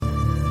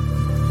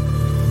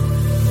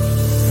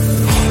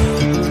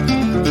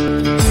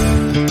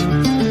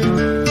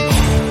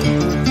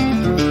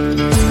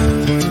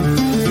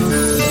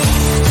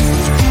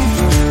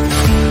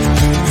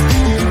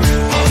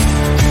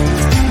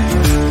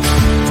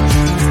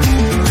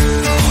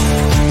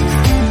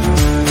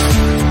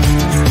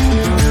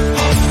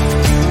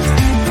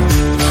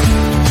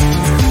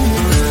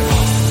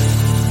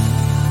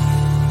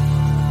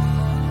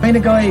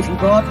guy, if he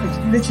brought,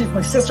 literally, if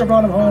my sister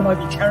brought him home, I'd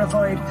be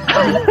terrified.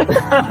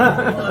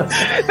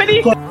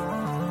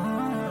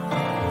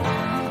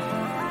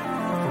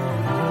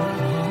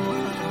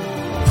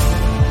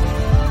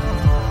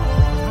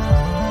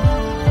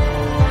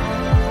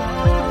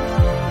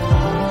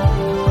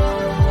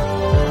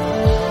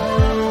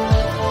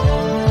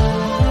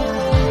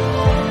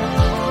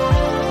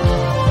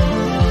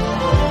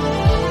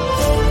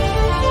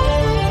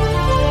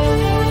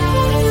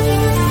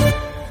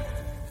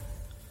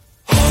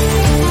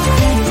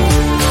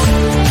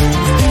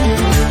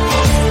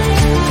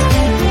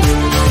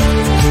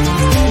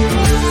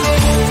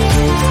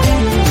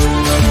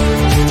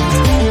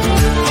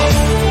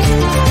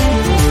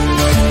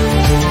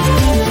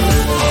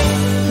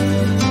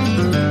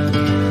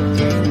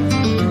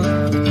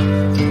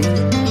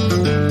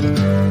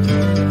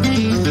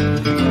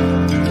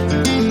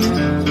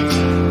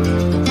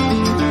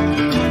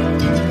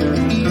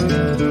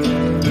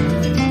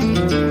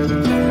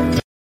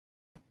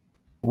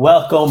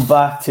 Welcome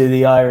back to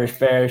the Irish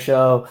Bear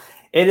Show.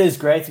 It is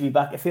great to be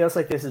back. It feels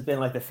like this has been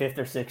like the fifth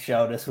or sixth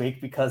show this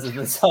week because there's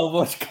been so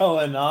much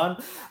going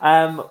on.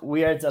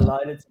 We are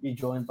delighted to be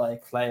joined by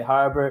Clay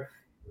Harbour.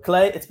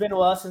 Clay, it's been a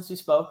while since we've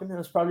spoken. It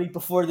was probably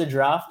before the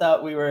draft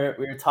that we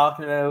were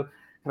talking about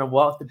kind of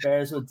what the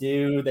Bears would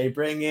do. They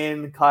bring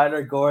in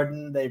Kyler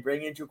Gordon. They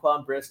bring in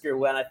Jaquan Brisker.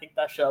 When I think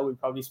that show we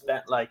probably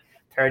spent like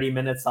 30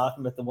 minutes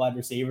talking about the wide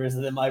receivers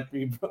that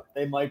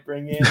they might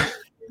bring in.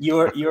 You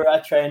were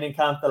at training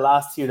camp the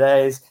last 2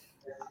 days.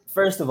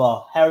 First of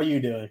all, how are you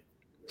doing?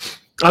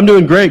 I'm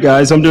doing great,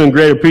 guys. I'm doing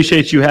great.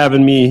 Appreciate you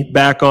having me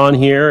back on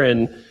here.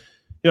 And,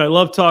 I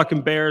love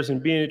talking Bears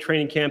and being at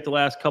training camp the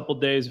last couple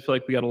of days. I feel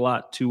like we got a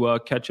lot to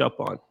catch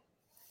up on.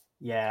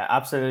 Yeah,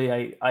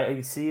 absolutely.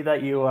 I see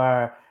that you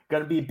are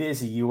going to be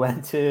busy. You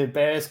went to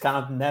Bears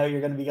camp, and now you're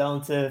going to be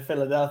going to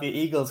Philadelphia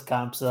Eagles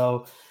camp.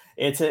 So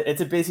it's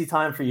a busy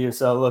time for you.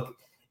 So, look,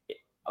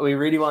 we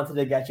really wanted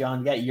to get you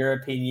on, get your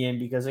opinion,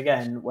 because,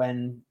 again,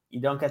 when you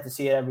don't get to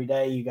see it every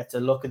day, you get to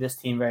look at this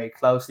team very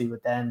closely.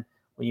 But then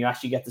when you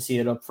actually get to see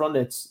it up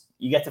front,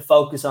 you get to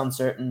focus on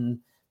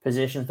certain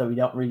positions that we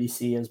don't really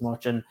see as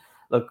much. And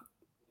look,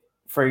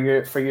 for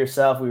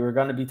yourself, we were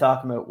going to be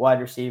talking about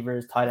wide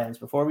receivers, tight ends.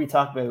 Before we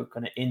talk about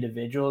kind of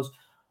individuals,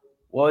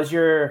 what was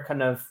your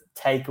kind of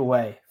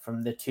takeaway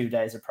from the 2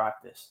 days of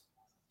practice?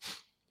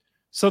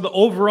 So the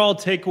overall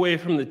takeaway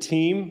from the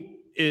team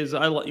is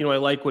I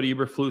like what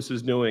Eberflus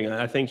is doing.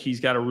 I think he's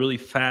got a really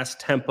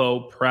fast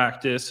tempo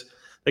practice.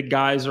 The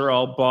guys are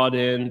all bought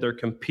in. They're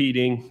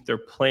competing. They're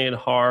playing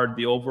hard.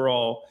 The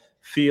overall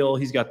feel,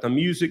 he's got the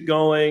music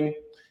going.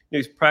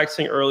 He's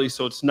practicing early,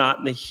 so it's not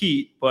in the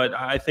heat, but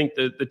I think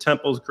the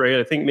tempo is great.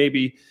 I think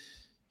maybe,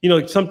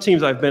 some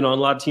teams I've been on,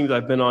 a lot of teams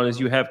I've been on, is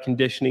you have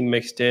conditioning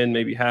mixed in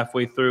maybe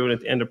halfway through and at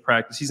the end of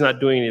practice. He's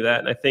not doing any of that,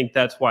 and I think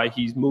that's why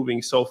he's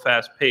moving so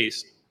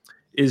fast-paced,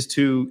 is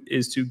to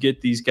get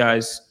these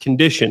guys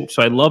conditioned.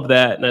 So I love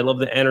that, and I love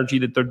the energy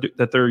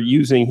that they're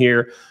using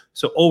here.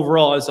 So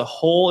overall, as a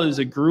whole, as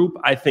a group,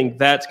 I think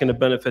that's going to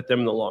benefit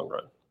them in the long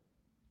run.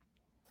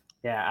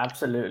 Yeah,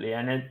 absolutely.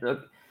 And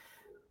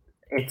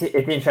it's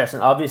interesting.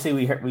 Obviously,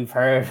 we've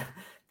heard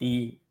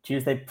the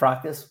Tuesday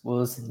practice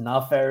was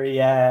not very,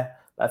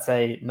 let's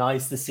say,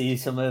 nice to see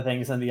some of the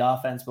things in the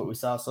offense, but we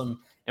saw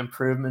some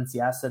improvements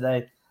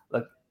yesterday.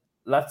 Look,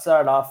 let's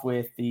start off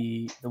with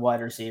the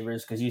wide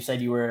receivers, because you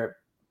said you were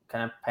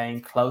kind of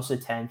paying close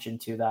attention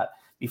to that.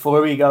 Before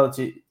we go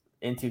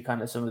into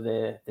kind of some of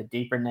the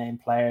deeper name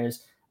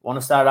players, I want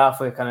to start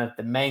off with kind of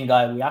the main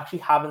guy. We actually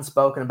haven't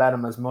spoken about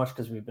him as much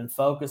because we've been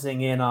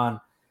focusing in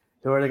on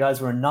who are the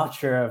guys we're not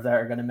sure if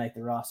they're going to make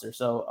the roster.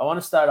 So I want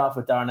to start off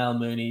with Darnell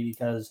Mooney,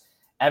 because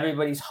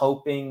everybody's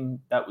hoping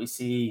that we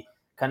see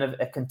kind of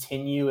a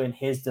continue in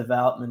his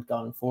development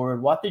going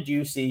forward. What did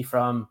you see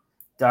from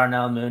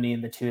Darnell Mooney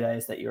in the 2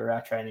 days that you were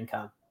at training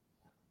camp?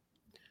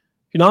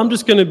 I'm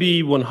just going to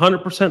be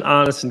 100%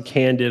 honest and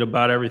candid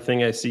about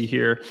everything I see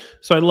here.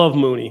 So I love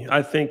Mooney.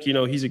 I think,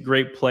 he's a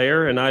great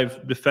player, and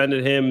I've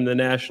defended him in the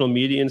national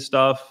media and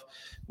stuff.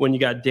 When you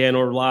got Dan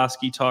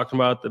Orlovsky talking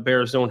about the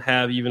Bears don't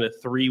have even a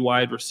 3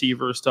 wide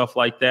receiver, stuff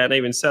like that. And I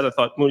even said I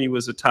thought Mooney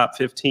was a top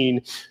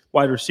 15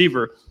 wide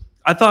receiver.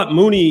 I thought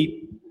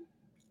Mooney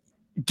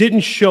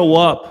didn't show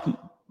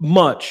up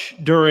much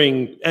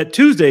at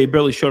Tuesday. He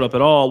barely showed up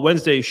at all.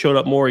 Wednesday he showed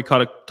up more. He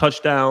caught a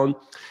touchdown.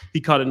 He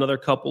caught another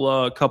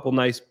couple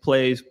nice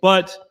plays,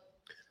 but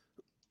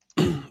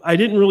I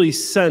didn't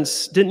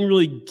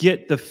really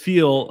get the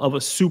feel of a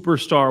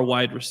superstar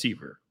wide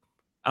receiver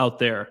out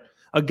there.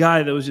 A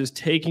guy that was just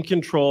taking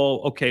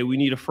control. Okay, we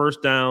need a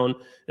first down.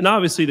 And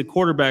obviously the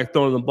quarterback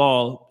throwing the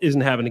ball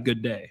isn't having a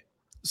good day.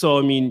 So,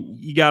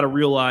 you got to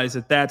realize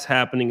that that's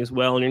happening as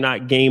well, and you're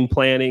not game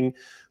planning.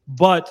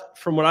 But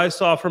from what I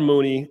saw from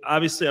Mooney,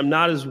 obviously I'm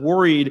not as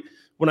worried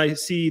when I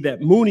see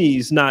that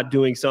Mooney's not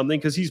doing something,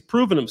 because he's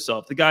proven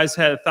himself. The guy's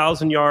had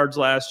 1,000 yards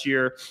last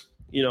year,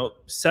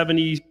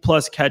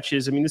 70-plus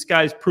catches. This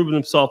guy's proven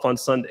himself on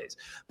Sundays.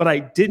 But I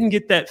didn't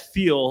get that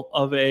feel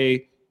of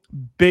a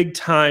big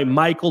time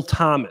Michael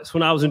Thomas,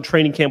 when I was in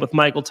training camp with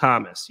Michael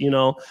Thomas,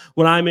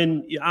 when I'm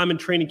in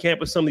training camp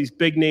with some of these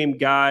big name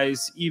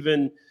guys,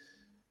 even,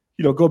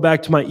 go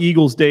back to my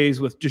Eagles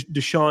days with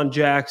Deshaun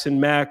Jackson,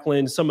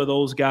 Macklin, some of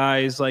those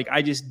guys. Like,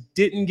 I just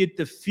didn't get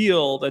the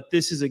feel that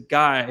this is a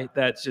guy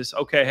that's just,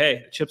 okay,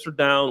 hey, the chips are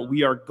down.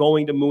 We are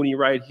going to Mooney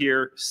right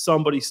here.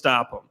 Somebody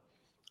stop him.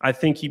 I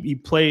think he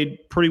played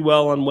pretty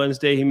well on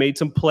Wednesday. He made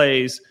some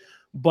plays,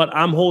 but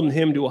I'm holding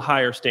him to a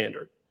higher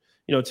standard.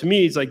 To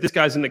me, it's like this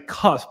guy's in the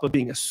cusp of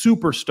being a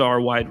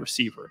superstar wide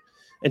receiver.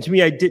 And to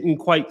me, I didn't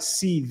quite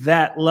see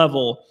that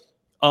level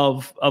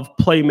of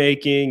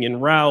playmaking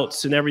and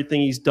routes and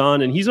everything he's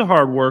done. And he's a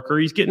hard worker.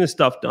 He's getting his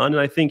stuff done. And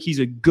I think he's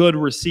a good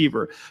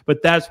receiver.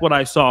 But that's what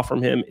I saw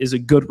from him, is a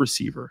good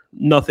receiver,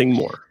 nothing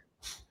more.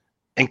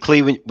 And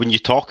Clay, when you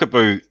talk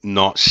about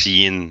not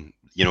seeing,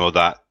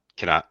 that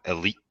kind of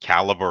elite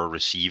caliber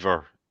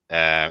receiver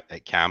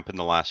at camp in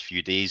the last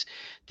few days,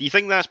 do you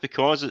think that's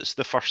because it's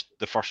the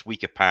first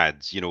week of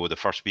pads, the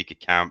first week of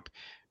camp?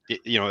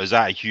 Is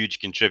that a huge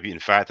contributing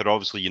factor?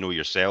 Obviously,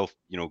 yourself,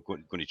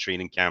 going to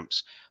training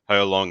camps,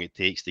 how long it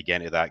takes to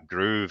get into that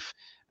groove.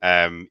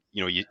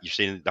 You're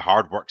saying the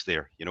hard work's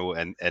there,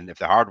 and if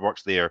the hard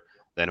work's there,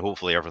 then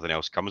hopefully everything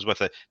else comes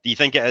with it. Do you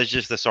think it is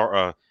just the sort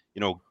of,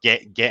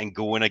 getting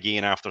going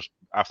again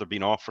after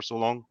being off for so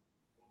long?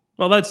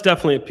 Well, that's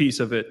definitely a piece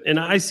of it. And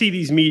I see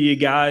these media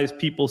guys,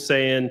 people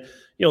saying,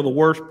 the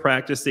worst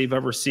practice they've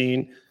ever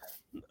seen.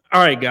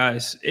 All right,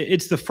 guys,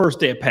 it's the first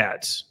day of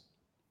pads.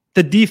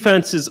 The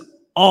defense is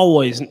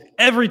always, in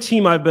every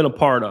team I've been a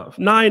part of,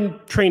 9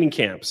 training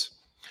camps,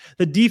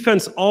 the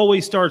defense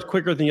always starts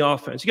quicker than the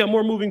offense. You got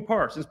more moving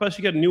parts,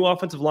 especially you got a new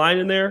offensive line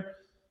in there.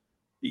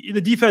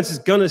 The defense is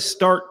going to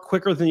start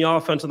quicker than the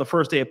offense on the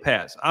first day of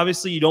pads.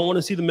 Obviously, you don't want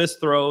to see the missed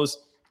throws.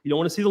 You don't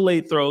want to see the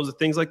late throws,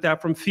 things like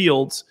that from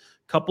Fields.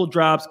 Couple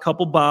drops,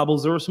 couple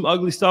bobbles. There was some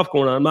ugly stuff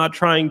going on. I'm not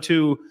trying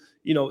to,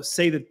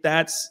 say that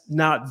that's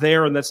not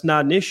there and that's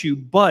not an issue,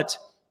 but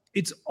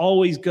it's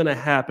always going to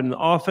happen. The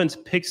offense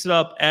picks it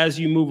up as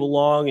you move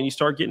along and you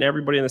start getting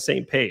everybody on the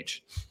same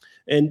page.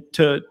 And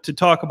to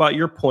talk about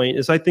your point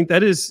is I think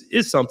that is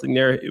something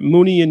there.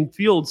 Mooney and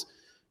Fields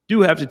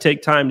do have to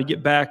take time to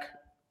get back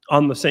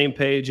on the same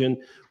page. And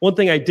one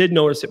thing I did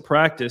notice at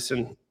practice,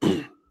 and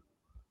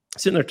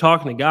sitting there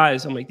talking to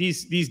guys, I'm like,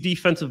 these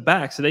defensive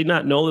backs, do they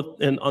not know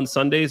that on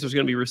Sundays there's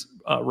going to be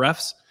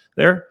refs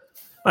there?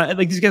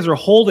 Like, these guys are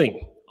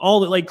holding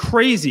all like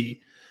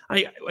crazy.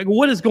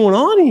 What is going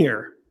on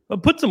here?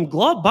 Put some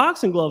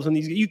boxing gloves on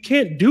these. You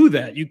can't do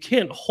that. You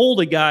can't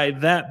hold a guy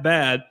that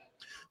bad.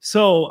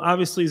 So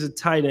obviously, as a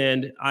tight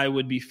end, I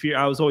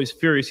was always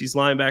furious. These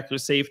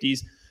linebackers,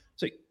 safeties.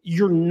 So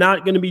you're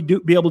not going to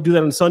be able to do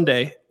that on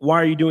Sunday.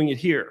 Why are you doing it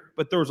here?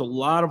 But there was a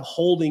lot of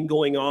holding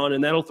going on,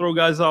 and that'll throw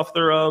guys off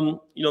their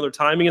their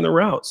timing and their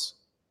routes.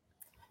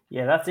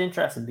 Yeah, that's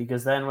interesting,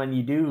 because then when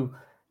you do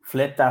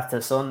flip that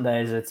to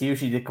Sundays, it's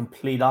usually the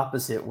complete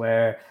opposite,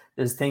 where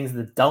there's things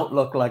that don't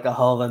look like a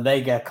hold and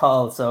they get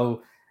called.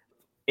 So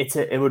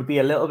it would be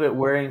a little bit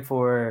worrying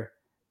for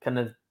kind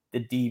of the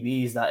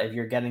DBs, that if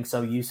you're getting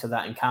so used to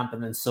that in camp,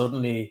 and then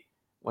suddenly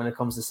when it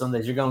comes to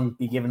Sundays, you're going to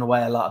be giving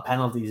away a lot of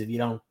penalties if you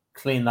don't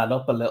clean that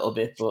up a little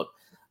bit. But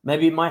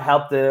maybe it might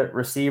help the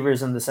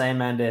receivers in the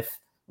same end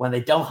when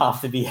they don't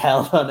have to be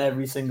held on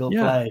every single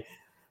play.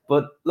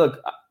 But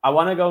look, I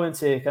want to go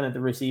into kind of the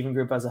receiving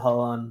group as a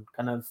whole on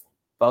kind of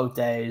both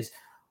days.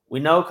 We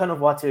know kind of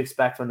what to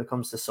expect when it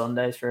comes to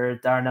Sundays for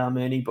Darnell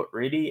Mooney, but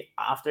really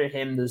after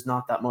him, there's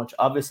not that much.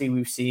 Obviously,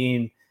 we've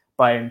seen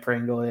Byron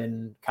Pringle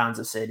in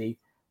Kansas City,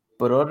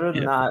 but other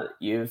than that,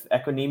 you've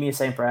Equanimeous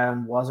St.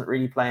 Brown wasn't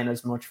really playing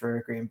as much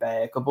for Green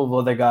Bay. A couple of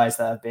other guys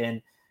that have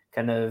been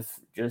kind of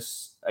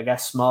just, I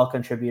guess, small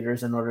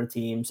contributors in other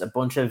teams, a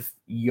bunch of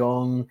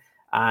young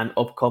and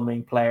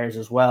upcoming players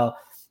as well.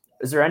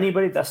 Is there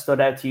anybody that stood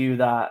out to you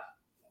that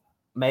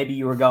maybe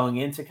you were going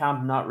into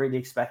camp not really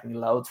expecting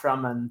loads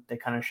from, and they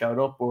kind of showed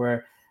up,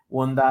 or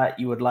one that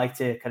you would like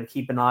to kind of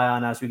keep an eye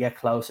on as we get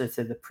closer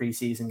to the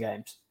preseason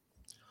games?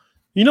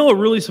 What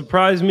really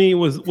surprised me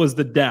was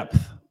the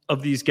depth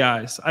of these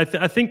guys. I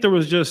think there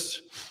was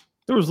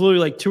literally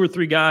like 2 or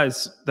 3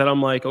 guys that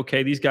I'm like,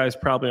 okay, these guys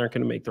probably aren't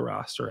going to make the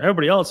roster.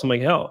 Everybody else, I'm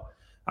like, hell,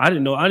 I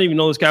didn't even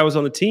know this guy was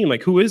on the team.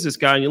 Like, who is this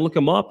guy? And you look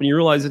him up and you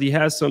realize that he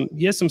has some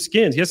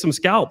skins, he has some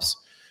scalps,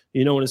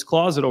 in his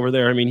closet over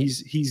there. I mean,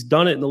 he's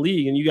done it in the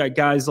league. And you got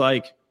guys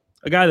like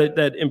a guy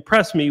that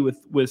impressed me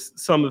with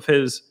some of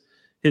his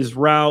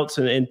routes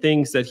and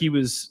things that he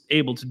was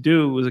able to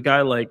do was a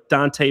guy like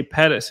Dante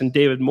Pettis and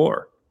David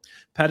Moore.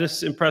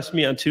 Pettis impressed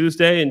me on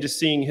Tuesday, and just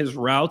seeing his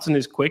routes and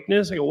his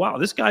quickness, I go, wow,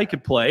 this guy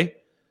could play.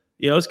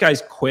 This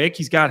guy's quick.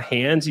 He's got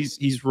hands.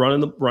 He's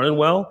running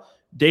well.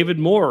 David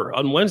Moore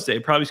on Wednesday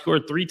probably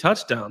scored 3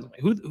 touchdowns.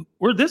 Like,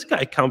 where'd this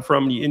guy come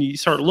from? And you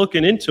start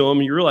looking into him,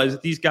 and you realize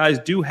that these guys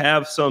do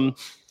have some.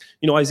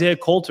 Isaiah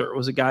Coulter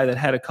was a guy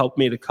that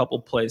made a couple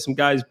plays. Some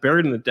guys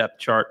buried in the depth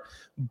chart,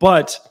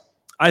 but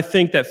I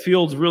think that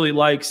Fields really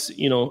likes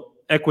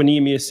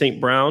Equanimeous St.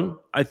 Brown.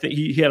 I think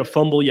he had a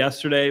fumble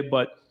yesterday,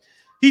 but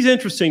he's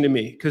interesting to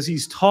me because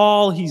he's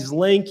tall, he's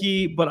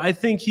lanky, but I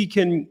think he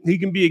can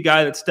be a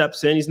guy that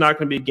steps in. He's not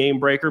going to be a game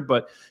breaker,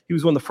 but he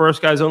was one of the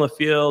first guys on the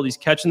field. He's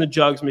catching the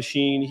jugs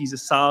machine. He's a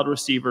solid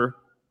receiver.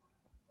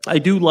 I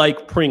do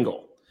like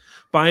Pringle.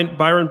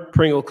 Byron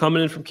Pringle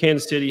coming in from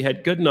Kansas City,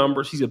 had good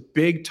numbers. He's a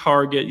big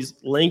target. He's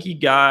a lanky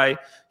guy.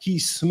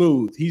 He's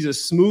smooth. He's a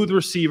smooth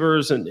receiver,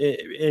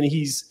 and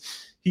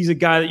he's a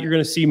guy that you're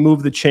going to see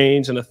move the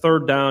chains. And a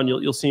third down,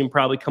 you'll see him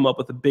probably come up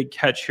with a big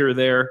catch here or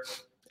there.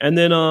 And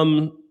then,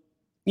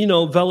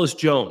 Velus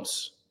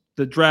Jones,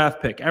 the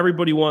draft pick.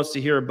 Everybody wants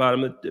to hear about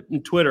him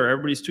on Twitter.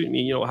 Everybody's tweeting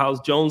me, how's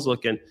Jones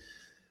looking?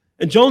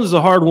 And Jones is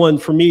a hard one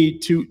for me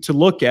to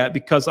look at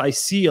because I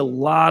see a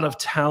lot of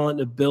talent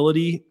and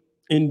ability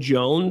in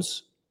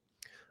Jones,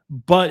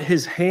 but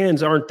his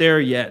hands aren't there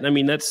yet. I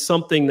mean, that's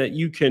something that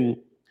you can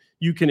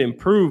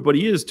improve, but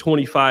he is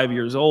 25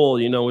 years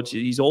old, which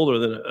he's older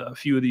than a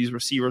few of these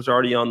receivers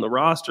already on the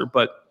roster,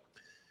 but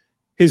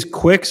his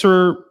quicks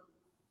are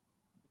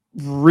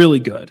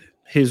really good.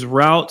 His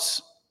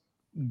routes,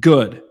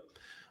 good.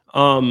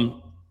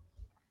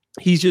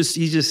 He's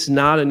just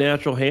not a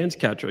natural hands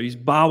catcher. He's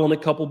bobbling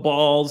a couple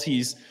balls.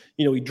 He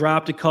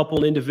dropped a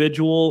couple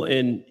individual,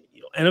 and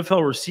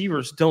NFL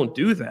receivers don't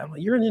do that.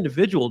 Like, you're an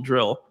individual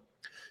drill.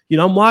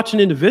 I'm watching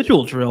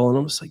individual drill, and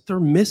I'm just like,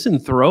 they're missing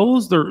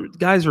throws.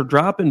 Guys are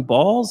dropping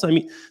balls. I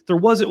mean, it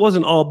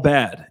wasn't all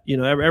bad.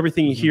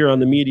 Everything you hear on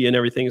the media and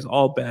everything is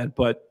all bad.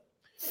 But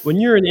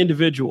when you're an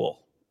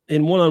individual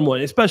in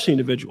one-on-one, especially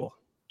individual,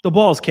 the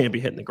balls can't be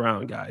hitting the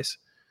ground, guys.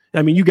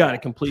 I mean, you got to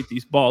complete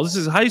these balls.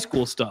 This is high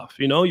school stuff.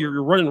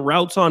 You're running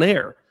routes on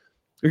air.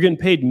 You're getting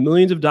paid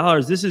millions of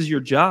dollars. This is your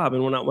job.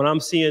 And when I'm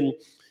seeing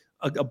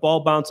a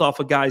ball bounce off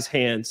a guy's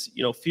hands,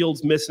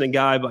 Fields missing a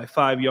guy by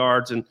 5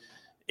 yards, and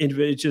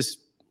it's just,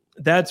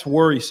 that's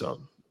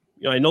worrisome.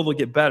 I know they'll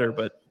get better,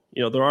 but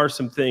there are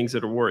some things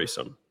that are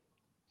worrisome.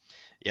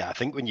 Yeah, I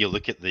think when you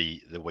look at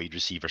the wide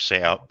receiver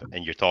setup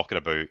and you're talking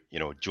about,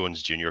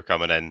 Jones Jr.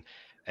 coming in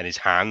and his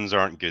hands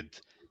aren't good,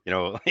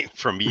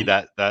 for me,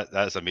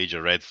 that's a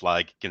major red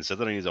flag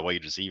considering he's a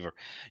wide receiver.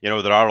 There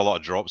are a lot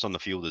of drops on the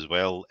field as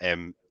well.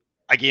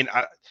 Again,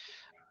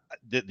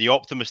 the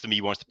optimist in me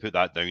wants to put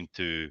that down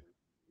to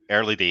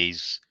early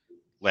days.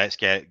 Let's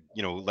get,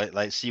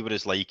 let's see what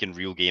it's like in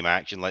real game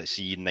action. Let's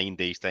see in 9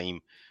 days'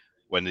 time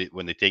when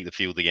they take the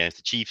field against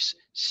the Chiefs,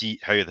 see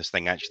how this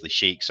thing actually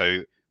shakes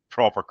out,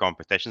 proper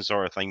competition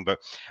sort of thing. But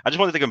I just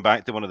wanted to come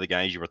back to one of the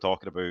guys you were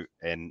talking about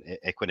in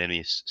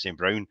Equanimeous St.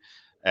 Brown,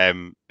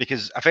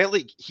 because I felt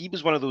like he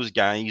was one of those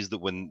guys that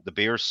when the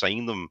Bears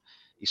signed them,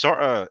 he sort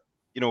of,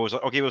 was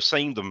like, okay, we've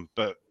signed them,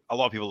 but a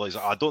lot of people are like,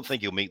 I don't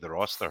think he'll make the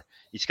roster.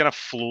 He's kind of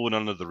flown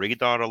under the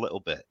radar a little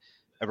bit.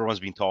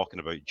 Everyone's been talking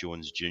about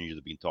Jones Jr.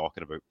 They've been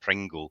talking about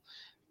Pringle.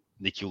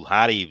 N'Keal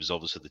Harry was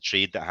obviously the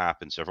trade that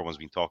happened, so everyone's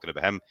been talking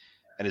about him.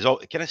 And it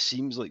kind of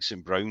seems like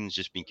St. Brown's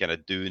just been kind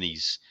of doing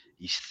his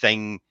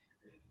thing,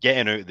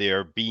 getting out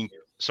there, being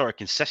sort of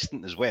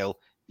consistent as well.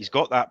 He's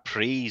got that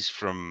praise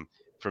from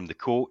the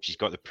coach. He's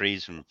got the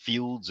praise from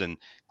Fields, and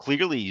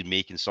clearly he's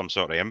making some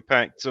sort of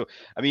impact. So,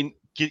 I mean,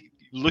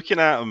 looking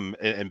at him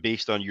and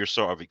based on your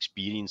sort of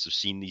experience of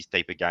seeing these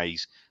type of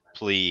guys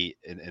play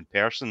in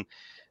person,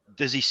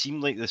 does he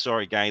seem like the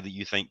sort of guy that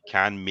you think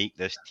can make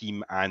this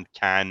team and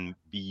can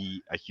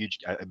be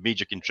a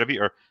major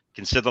contributor,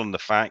 considering the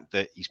fact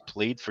that he's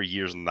played for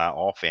years in that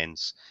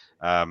offense?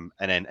 And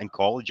then in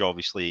college,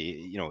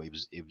 obviously, he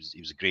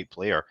was a great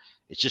player.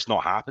 It's just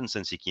not happened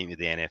since he came to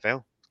the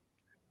NFL.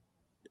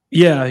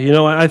 Yeah,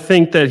 I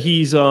think that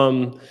he's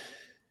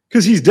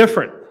because he's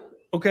different.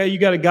 Okay, you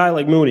got a guy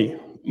like Mooney.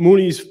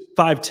 Mooney's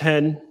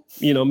 5'10",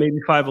 maybe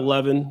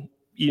 5'11".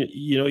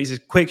 He's a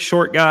quick,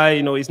 short guy.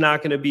 He's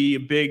not going to be a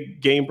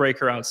big game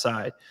breaker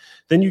outside.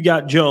 Then you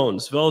got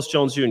Jones, Velus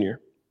Jones Jr.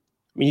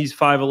 I mean, he's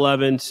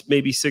 5'11",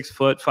 maybe 6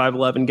 foot,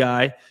 5'11"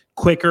 guy,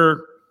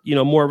 quicker,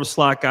 more of a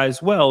slot guy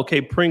as well. Okay,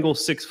 Pringle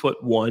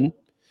 6'1".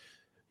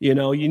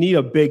 You need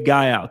a big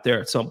guy out there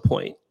at some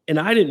point. And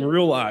I didn't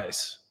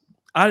realize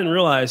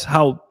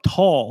how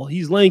tall,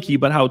 he's lanky,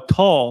 but how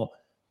tall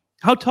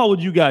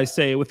would you guys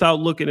say, without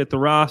looking at the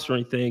roster or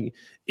anything,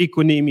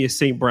 Equanimeous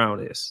St.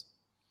 Brown is?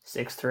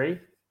 6'3"?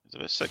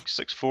 Is it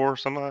 6'4",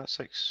 something like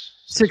that?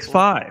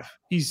 6'5".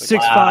 He's 6'5",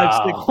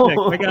 Wow.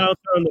 6'6". I got out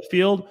there on the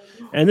field,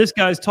 and this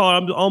guy's tall.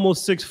 I'm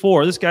almost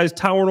 6'4". This guy's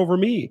towering over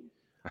me.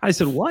 I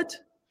said, what?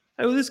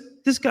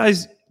 This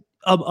guy's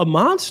a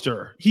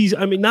monster. He's,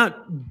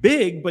 not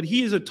big, but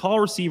he is a tall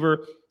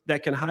receiver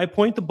that can high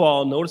point the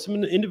ball. Notice him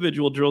in the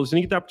individual drills. And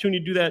he get the opportunity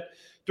to do that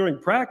during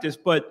practice,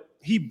 but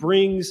he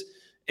brings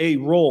a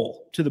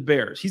role to the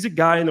Bears. He's a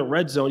guy in the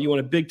red zone. You want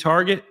a big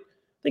target?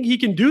 I think he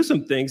can do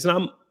some things.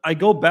 And I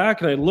go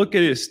back and I look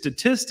at his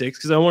statistics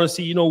because I want to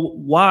see,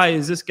 why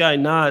is this guy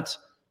not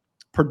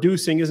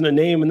producing, isn't a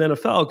name in the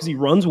NFL? Because he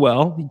runs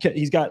well.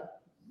 He's got,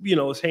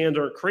 his hands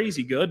aren't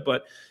crazy good,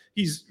 but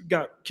he's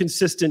got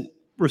consistent,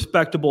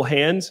 respectable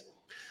hands.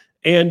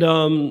 And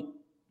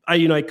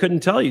I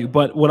couldn't tell you,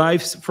 but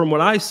from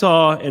what I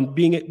saw and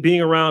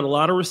being around a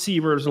lot of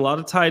receivers and a lot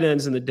of tight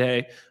ends in the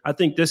day, I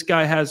think this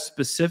guy has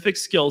specific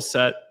skill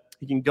set.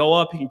 He can go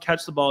up. He can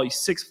catch the ball. He's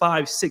 6'5",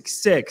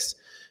 6'6".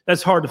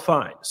 That's hard to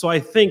find. So I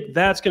think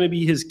that's going to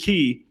be his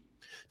key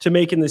to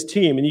making this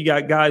team. And you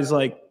got guys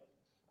like,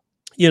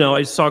 I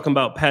was talking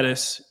about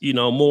Pettis,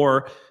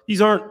 Moore.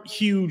 These aren't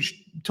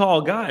huge,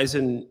 tall guys,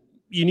 and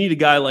you need a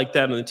guy like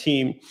that on the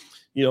team,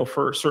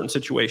 for certain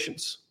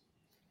situations.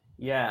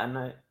 Yeah,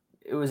 and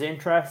it was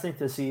interesting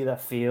to see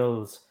that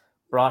Fields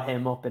brought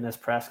him up in his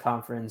press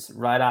conference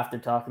right after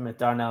talking with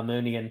Darnell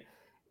Mooney. And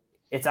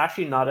it's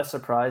actually not a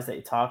surprise that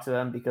he talks to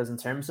them, because in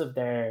terms of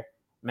their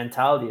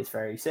mentality, it's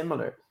very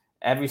similar.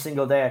 Every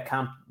single day at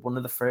camp, one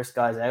of the first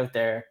guys out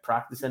there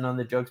practicing on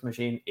the jugs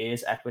machine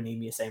is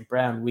Equanimeous St.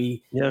 Brown.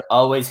 We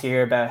always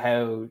hear about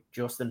how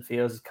Justin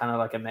Fields is kind of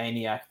like a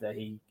maniac, that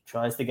he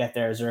tries to get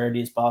there as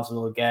early as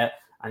possible,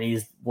 and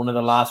he's one of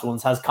the last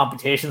ones, has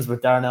competitions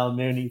with Darnell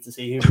Mooney to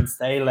see who can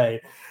stay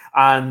late.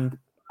 And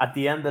at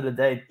the end of the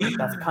day,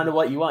 that's kind of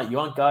what you want. You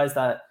want guys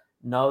that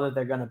know that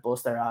they're going to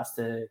bust their ass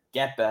to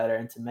get better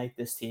and to make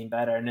this team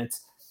better. And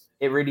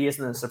it really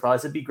isn't a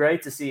surprise. It'd be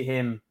great to see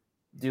him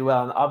do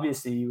well. And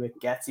obviously with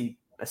Getsy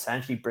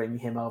essentially bringing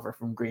him over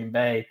from Green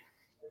Bay,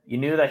 you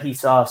knew that he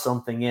saw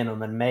something in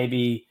him, and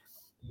maybe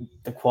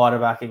the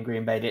quarterback in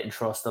Green Bay didn't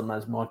trust him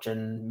as much,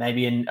 and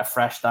maybe a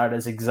fresh start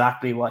is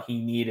exactly what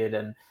he needed.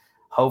 And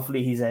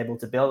hopefully he's able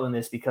to build on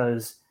this,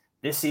 because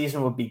this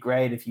season would be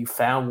great if you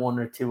found one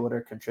or two other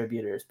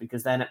contributors,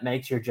 because then it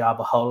makes your job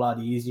a whole lot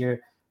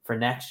easier for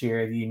next year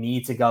if you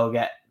need to go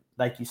get,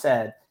 like you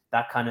said,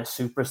 that kind of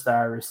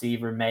superstar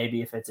receiver,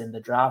 maybe if it's in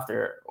the draft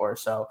or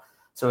so.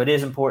 So it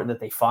is important that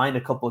they find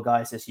a couple of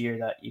guys this year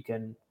that you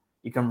can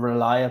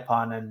rely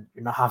upon, and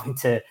you're not having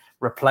to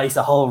replace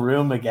a whole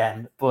room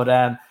again.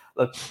 But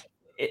look,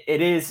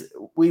 it is.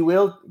 We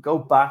will go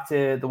back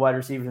to the wide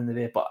receivers in a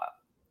bit, but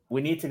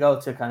we need to go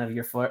to kind of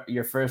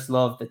your first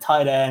love, the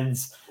tight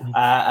ends.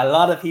 A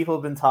lot of people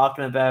have been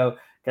talking about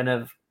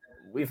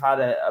we've had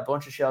a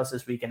bunch of shows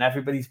this week, and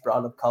everybody's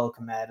brought up Cole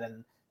Kmet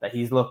and that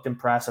he's looked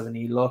impressive, and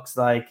he looks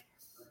like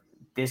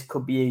this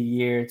could be a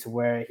year to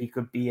where he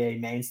could be a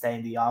mainstay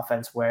in the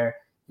offense, where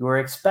you were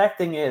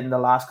expecting it in the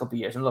last couple of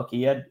years. And look,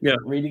 he had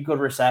really good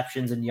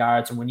receptions and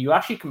yards. And when you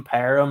actually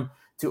compare him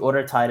to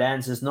other tight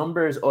ends, his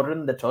numbers, other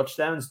than the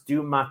touchdowns,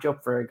 do match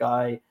up for a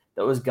guy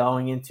that was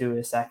going into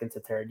his second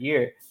to third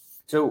year.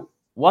 So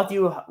what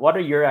are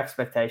your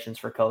expectations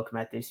for Cole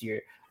Kmet this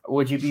year?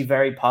 Would you be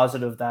very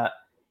positive that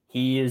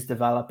he is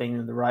developing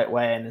in the right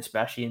way, and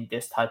especially in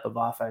this type of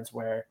offense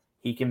where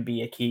he can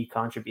be a key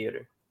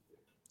contributor?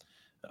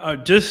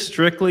 Just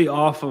strictly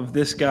off of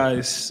this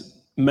guy's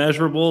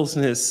measurables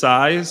and his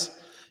size,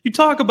 you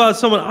talk about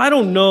someone, I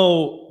don't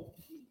know,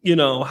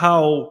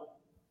 how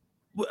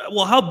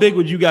big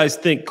would you guys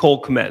think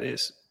Cole Kmet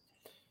is?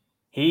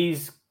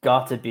 He's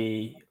got to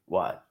be,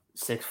 6'4",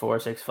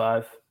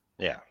 6'5"?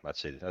 Yeah, I'd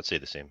say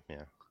the same,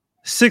 yeah.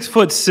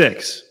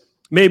 6'6",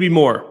 maybe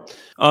more.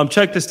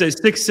 Check this day,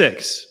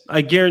 6'6".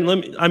 I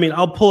guarantee,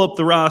 I'll pull up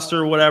the roster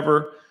or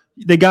whatever.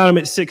 They got him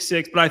at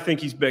 6'6", but I think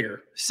he's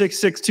bigger. 6'6",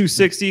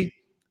 260.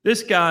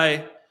 This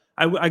guy,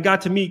 I got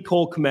to meet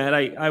Cole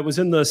Kmet. I was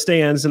in the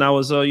stands, and I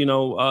was,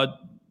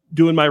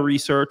 doing my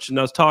research, and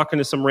I was talking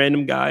to some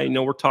random guy.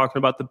 We're talking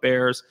about the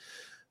Bears,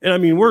 and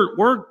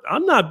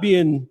I'm not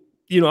being,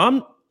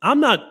 I'm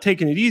not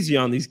taking it easy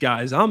on these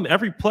guys.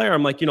 Every player,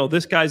 I'm like,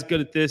 this guy's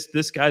good at this.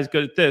 This guy's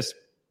good at this.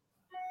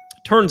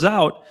 Turns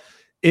out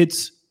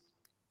it's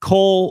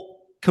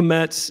Cole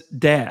Kmet's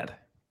dad.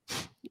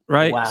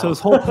 Right. Wow. So this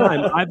whole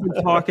time I've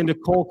been talking to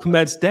Cole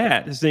Kmet's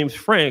dad. His name's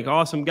Frank,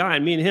 awesome guy.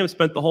 And me and him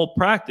spent the whole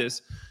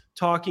practice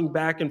talking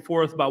back and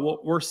forth about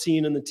what we're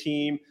seeing in the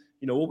team,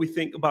 what we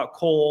think about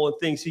Cole and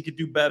things he could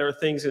do better,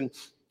 things. And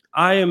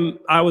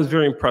I was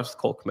very impressed with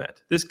Cole Kmet.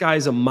 This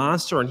guy's a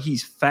monster, and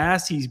he's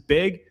fast. He's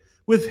big.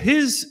 With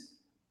his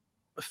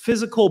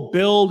physical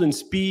build and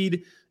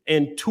speed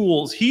and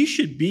tools, he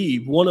should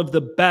be one of the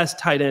best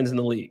tight ends in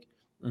the league.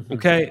 Mm-hmm.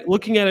 Okay.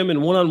 Looking at him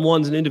in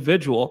one-on-ones and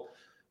individual,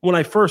 when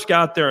I first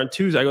got there on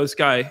Tuesday, I go, this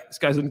guy's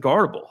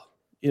unguardable.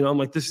 I'm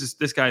like,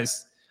 this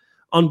guy's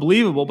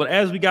unbelievable. But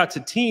as we got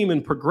to team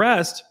and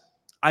progressed,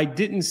 I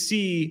didn't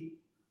see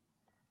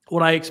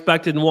what I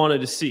expected and wanted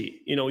to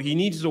see. He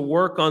needs to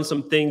work on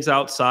some things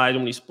outside. And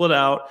when he split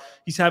out,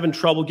 he's having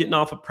trouble getting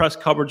off of press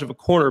coverage of a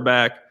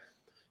cornerback.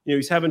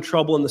 He's having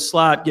trouble in the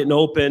slot, getting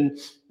open.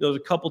 There's a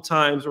couple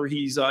times where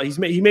he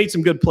made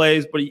some good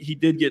plays, but he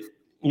did get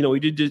he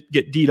did just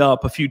get D'd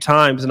up a few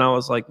times, and I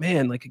was like,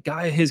 man, like a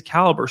guy of his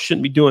caliber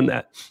shouldn't be doing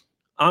that.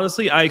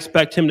 Honestly, I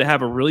expect him to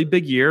have a really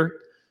big year,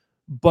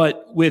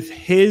 but with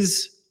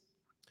his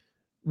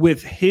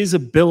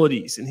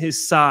abilities and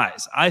his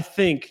size, I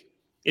think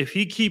if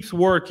he keeps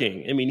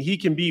working, he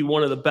can be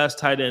one of the best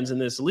tight ends in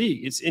this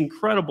league. It's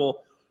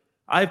incredible.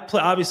 I've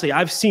played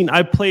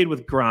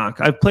with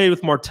Gronk. I've played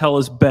with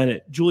Martellus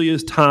Bennett,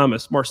 Julius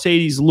Thomas,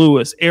 Mercedes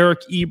Lewis,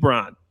 Eric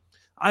Ebron.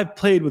 I've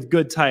played with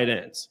good tight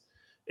ends.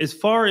 As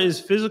far as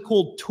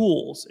physical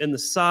tools and the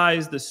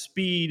size, the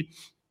speed,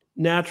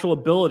 natural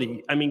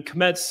ability,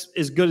 Kmet's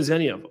as good as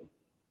any of them.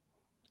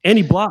 And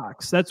he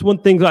blocks. That's one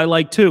thing that I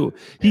like too.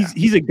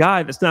 He's a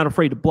guy that's not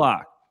afraid to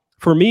block.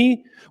 For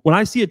me, when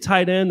I see a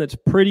tight end that's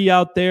pretty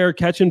out there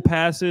catching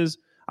passes,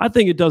 I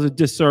think it does a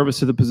disservice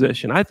to the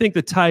position. I think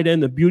the tight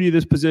end, the beauty of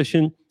this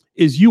position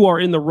is you are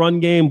in the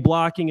run game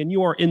blocking and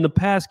you are in the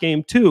pass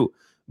game too.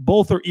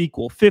 Both are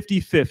equal,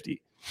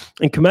 50-50.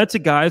 And Kmet's a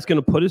guy that's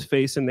going to put his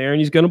face in there and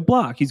he's going to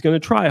block. He's going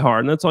to try hard,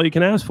 and that's all you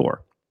can ask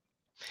for.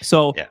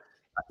 So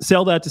say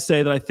all that to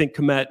say that I think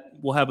Kmet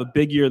will have a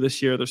big year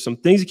this year. There's some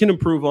things he can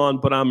improve on,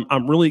 but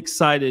I'm really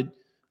excited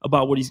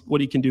about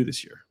what he can do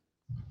this year.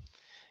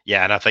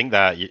 Yeah, and I think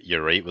that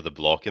you're right with the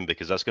blocking,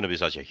 because that's going to be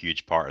such a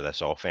huge part of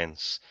this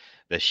offense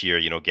this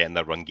year. Getting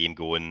that run game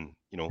going.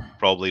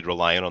 Probably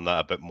relying on that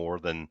a bit more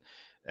than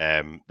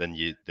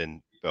ideal.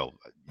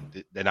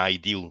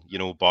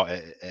 But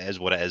it is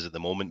what it is at the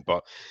moment.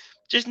 But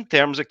just in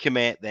terms of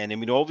Kmet, then, I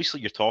mean,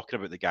 obviously you're talking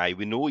about the guy.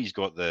 We know he's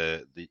got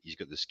the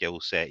skill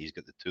set, he's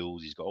got the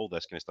tools, he's got all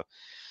this kind of stuff.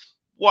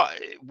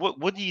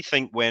 What do you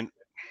think went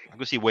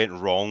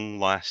wrong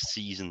last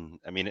season?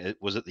 I mean,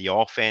 was it the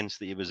offense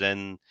that he was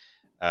in?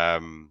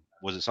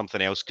 Was it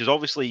something else? Because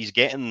obviously he's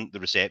getting the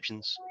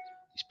receptions,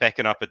 he's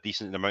picking up a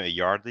decent amount of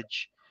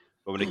yardage,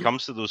 but when it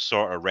comes to those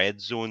sort of red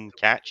zone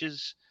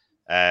catches,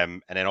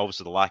 and then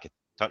obviously the lack of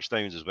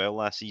touchdowns as well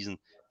last season,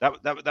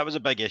 that was a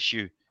big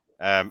issue.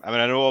 I mean,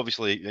 I know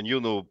obviously, and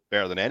you'll know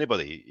better than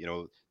anybody,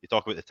 you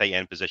talk about the tight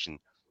end position,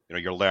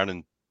 you're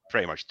learning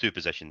pretty much two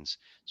positions,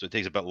 so it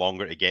takes a bit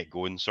longer to get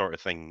going, sort of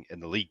thing, in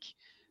the league.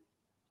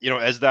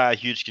 Is that a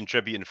huge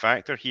contributing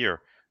factor here?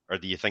 Or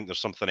do you think there's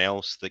something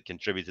else that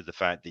contributed to the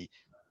fact that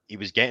he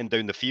was getting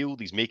down the field,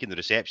 he's making the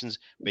receptions,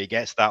 but he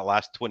gets that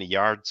last 20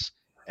 yards,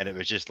 and it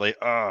was just like,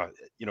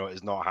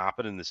 it's not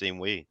happening the same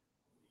way?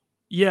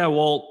 Yeah,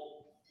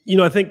 well,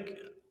 I think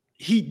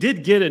he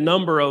did get a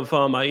number of,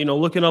 I was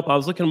looking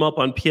him up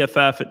on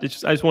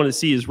PFF. I just wanted to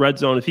see his red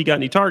zone, if he got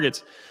any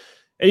targets.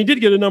 And he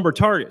did get a number of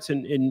targets,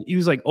 and he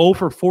was like 0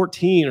 for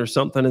 14 or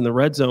something in the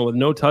red zone with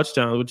no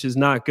touchdown, which is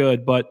not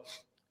good. But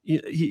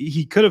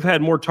he could have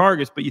had more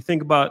targets. But you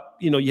think about,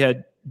 you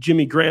had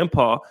Jimmy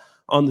Grandpa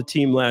on the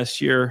team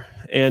last year,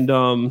 and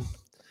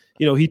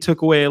he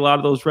took away a lot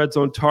of those red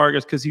zone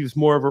targets because he was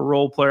more of a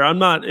role player.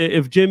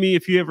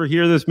 If you ever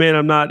hear this,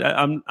 man,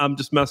 I'm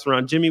just messing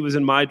around. Jimmy was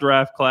in my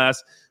draft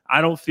class. I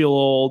don't feel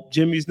old.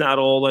 Jimmy's not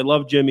old. I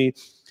love Jimmy.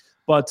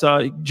 But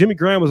Jimmy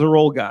Graham was a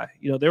role guy.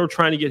 They were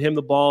trying to get him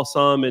the ball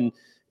some and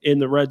in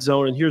the red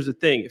zone. And here's the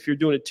thing. If you're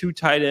doing a 2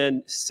 tight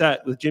end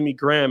set with Jimmy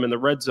Graham in the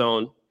red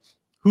zone,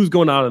 who's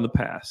going out in the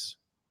pass?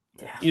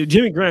 Yeah.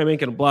 Jimmy Graham ain't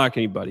going to block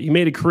anybody. He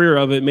made a career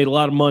of it, made a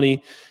lot of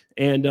money.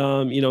 And,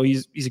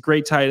 he's a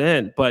great tight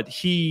end. But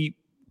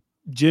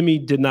Jimmy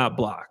did not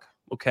block.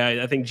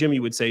 Okay. I think Jimmy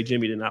would say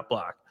Jimmy did not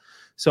block.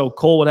 So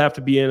Cole would have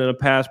to be in a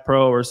pass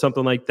pro or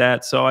something like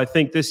that. So I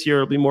think this year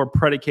it'll be more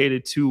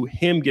predicated to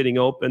him getting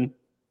open.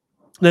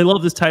 And I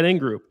love this tight end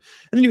group.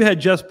 And then you had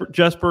Jesper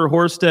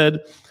Horsted,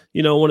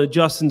 one of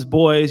Justin's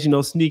boys,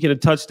 sneaking a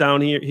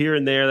touchdown here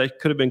and there. That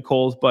could have been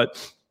Cole's.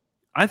 But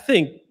I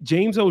think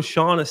James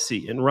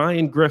O'Shaughnessy and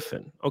Ryan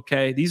Griffin,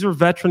 okay, these are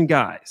veteran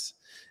guys.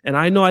 And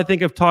I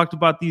think I've talked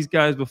about these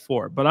guys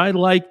before, but I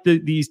like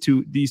these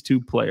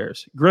two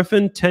players.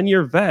 Griffin,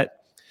 10-year vet.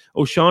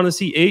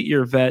 O'Shaughnessy,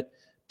 8-year vet.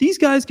 These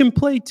guys can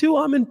play too.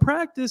 I'm in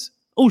practice.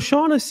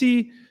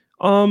 O'Shaughnessy,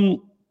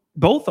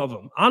 both of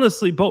them.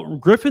 Honestly, both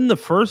Griffin the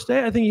first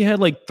day, I think he had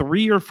like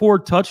 3 or 4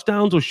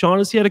 touchdowns.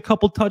 O'Shaughnessy had a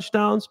couple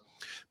touchdowns,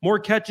 more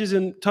catches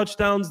and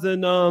touchdowns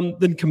than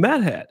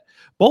Kmet had.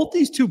 Both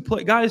these two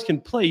guys can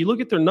play. You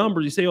look at their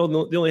numbers, you say, oh,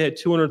 they only had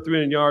 200,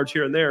 300 yards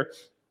here and there.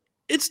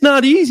 It's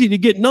not easy to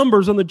get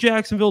numbers on the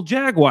Jacksonville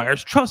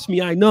Jaguars. Trust me,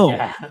 I know.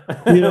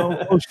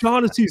 Yeah.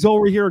 O'Shaughnessy's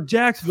over here in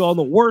Jacksonville on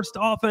the worst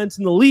offense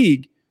in the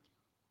league.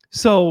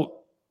 So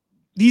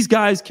these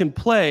guys can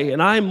play,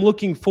 and I'm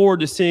looking forward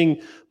to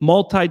seeing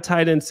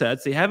multi-tight end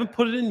sets. They haven't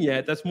put it in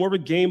yet. That's more of a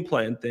game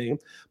plan thing.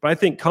 But I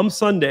think come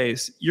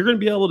Sundays, you're going to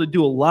be able to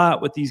do a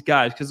lot with these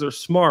guys because they're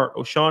smart.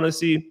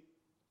 O'Shaughnessy,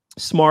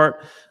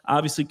 smart.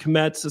 Obviously,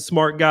 Kmet's a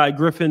smart guy.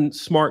 Griffin,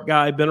 smart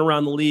guy, been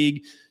around the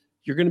league.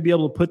 You're going to be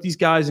able to put these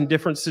guys in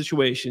different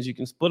situations. You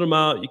can split them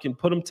out. You can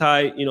put them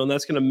tight, and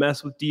that's going to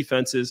mess with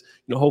defenses.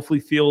 Hopefully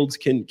Fields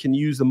can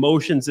use the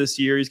motions this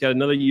year. He's got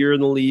another year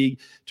in the league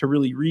to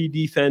really read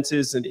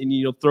defenses and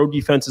throw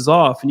defenses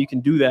off. And you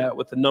can do that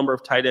with the number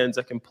of tight ends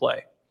that can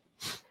play.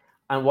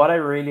 And what I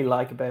really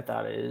like about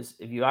that is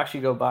if you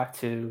actually go back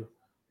to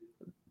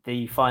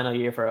the final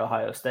year for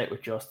Ohio State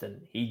with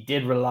Justin, he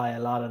did rely a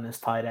lot on his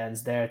tight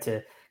ends there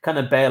to kind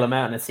of bail him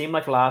out. And it seemed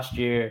like last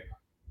year,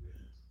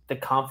 the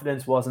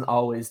confidence wasn't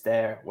always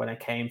there when it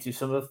came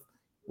to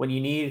when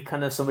you need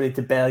kind of somebody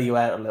to bail you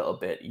out a little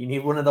bit. You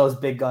need one of those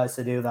big guys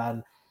to do that.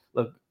 And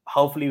look,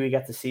 hopefully we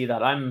get to see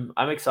that. I'm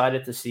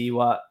excited to see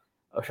what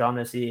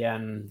O'Shaughnessy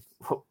and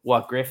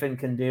what Griffin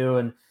can do.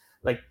 And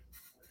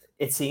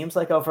it seems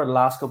like over the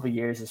last couple of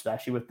years,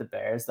 especially with the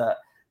Bears, that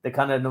the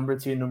kind of number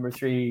 2, number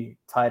 3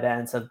 tight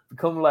ends have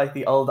become like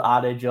the old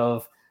adage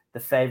of the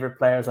favorite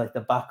players, like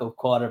the backup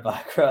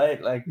quarterback, right?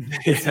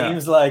 It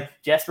seems like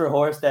Jesper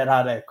Horsted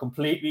had a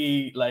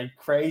completely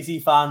crazy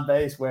fan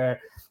base where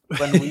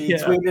when we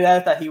tweeted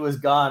out that he was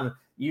gone,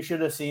 you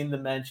should have seen the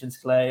mentions,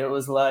 Clay. It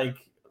was like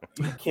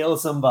you kill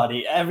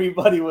somebody.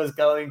 Everybody was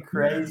going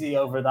crazy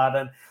over that.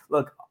 And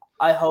look,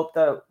 I hope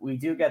that we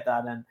do get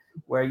that, and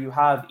where you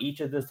have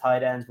each of the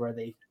tight ends where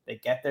they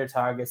get their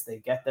targets, they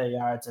get their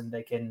yards, and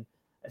they can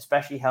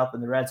especially help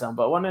in the red zone.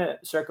 But I want to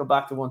circle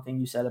back to one thing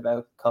you said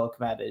about Cole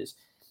Kmet is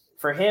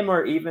for him,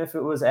 or even if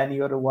it was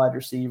any other wide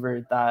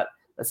receiver that,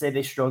 let's say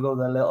they struggled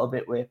a little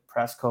bit with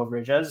press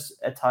coverage as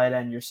a tight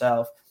end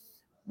yourself,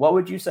 what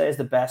would you say is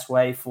the best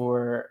way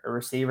for a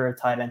receiver, a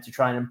tight end, to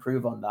try and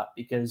improve on that?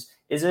 Because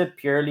is it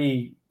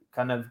purely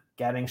kind of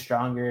getting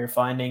stronger,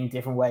 finding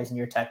different ways in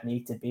your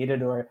technique to beat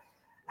it, or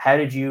how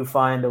did you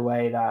find a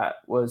way that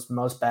was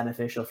most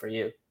beneficial for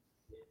you?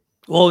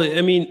 Well,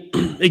 I mean,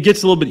 it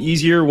gets a little bit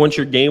easier once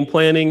you're game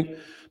planning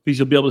because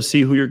you'll be able to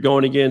see who you're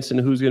going against and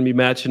who's going to be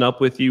matching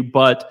up with you.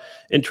 But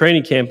in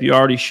training camp, you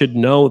already should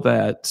know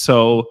that.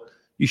 So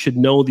you should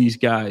know these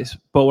guys.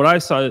 But what I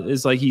saw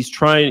is like he was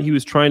trying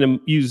to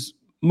use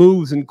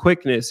moves and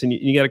quickness, and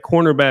you got a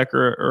cornerback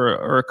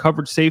or a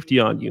coverage safety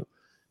on you.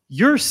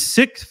 You're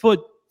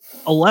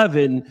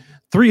 6'11",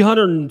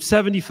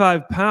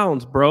 375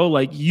 pounds, bro.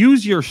 Like,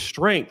 use your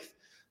strength.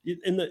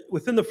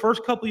 Within the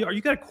first couple of yards,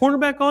 you got a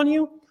cornerback on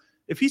you.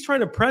 If he's trying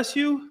to press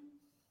you,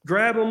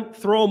 grab him,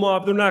 throw him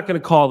off. They're not going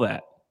to call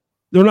that.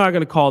 They're not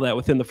going to call that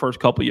within the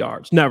first couple of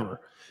yards. Never.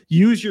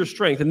 Use your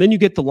strength. And then you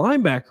get the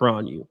linebacker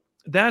on you.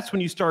 That's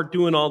when you start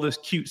doing all this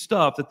cute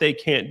stuff that they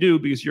can't do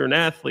because you're an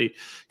athlete.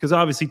 Because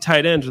obviously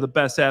tight ends are the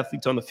best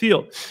athletes on the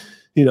field.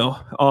 100%.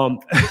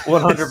 So,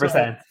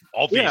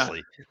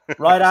 obviously. Yeah.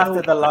 Right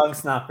after the long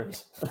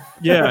snappers.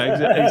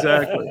 Yeah,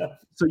 exactly.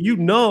 So you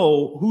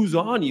know who's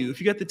on you. If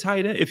you got the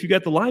tight end, if you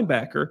got the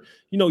linebacker,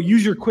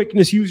 use your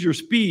quickness, use your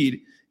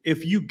speed.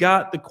 If you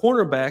got the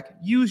cornerback,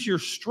 use your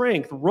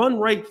strength. Run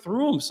right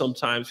through them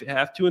sometimes if you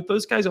have to. And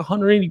those guys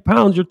 180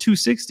 pounds, you're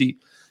 260.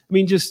 I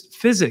mean, just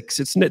physics.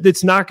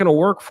 It's not going to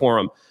work for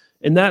them.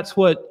 And that's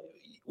what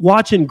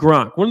watching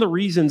Gronk. One of the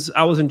reasons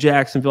I was in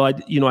Jacksonville,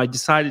 I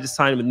decided to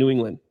sign him in New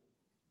England.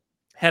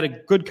 Had a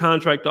good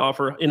contract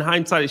offer. In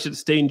hindsight, I should have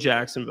stayed in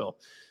Jacksonville.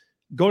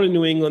 Go to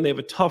New England. They have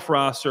a tough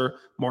roster.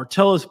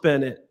 Martellus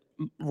Bennett,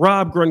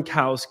 Rob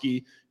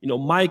Gronkowski,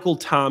 Michael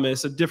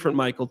Thomas, a different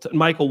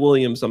Michael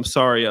Williams,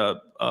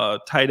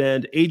 tight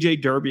end,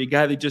 AJ Derby, a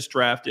guy they just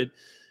drafted,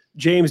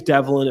 James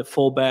Devlin at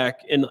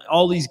fullback, and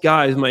all these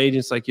guys. My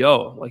agent's like,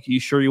 yo, like, you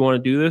sure you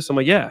want to do this? I'm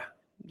like, yeah.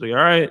 He's like, all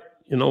right,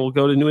 we'll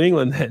go to New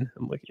England then.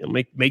 I'm like,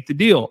 make the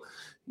deal.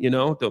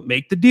 Don't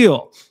make the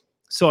deal.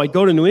 So I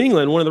go to New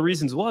England. One of the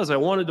reasons was I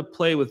wanted to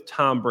play with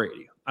Tom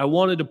Brady. I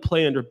wanted to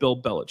play under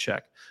Bill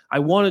Belichick. I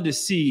wanted to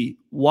see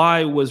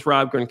why was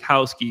Rob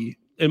Gronkowski,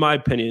 in my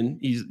opinion,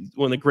 he's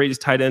one of the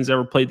greatest tight ends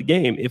ever played the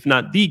game, if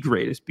not the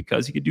greatest,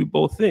 because he could do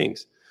both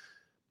things.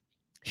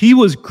 He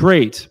was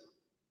great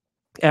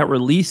at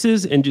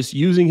releases and just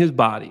using his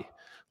body.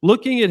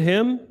 Looking at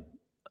him,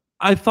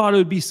 I thought it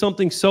would be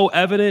something so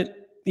evident,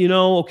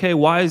 okay,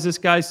 why is this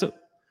guy so...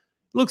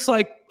 Looks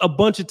like a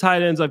bunch of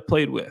tight ends I've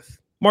played with.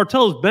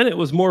 Martellus Bennett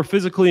was more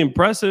physically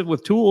impressive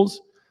with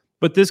tools,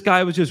 but this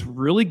guy was just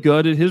really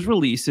good at his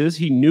releases.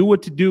 He knew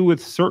what to do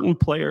with certain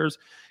players.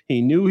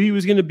 He knew he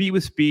was going to beat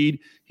with speed.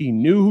 He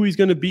knew who he's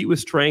going to beat with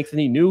strength, and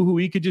he knew who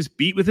he could just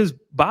beat with his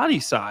body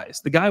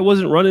size. The guy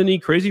wasn't running any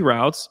crazy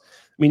routes.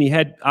 I mean, he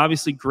had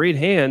obviously great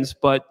hands,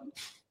 but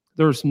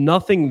there's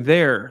nothing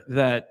there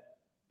that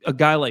a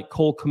guy like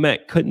Cole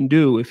Kmet couldn't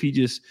do if he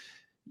just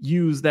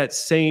had that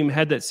same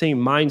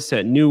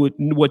mindset, knew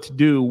what to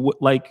do,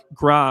 like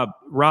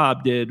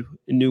Rob did,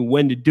 and knew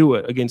when to do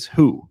it against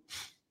who.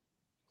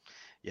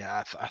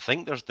 Yeah, I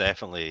think there's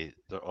definitely,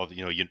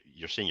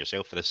 you're saying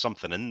yourself, there is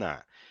something in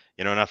that,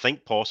 and I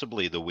think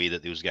possibly the way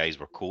that those guys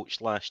were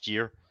coached last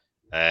year,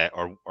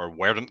 or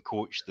weren't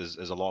coached,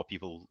 as a lot of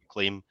people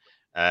claim,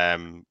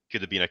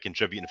 could have been a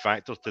contributing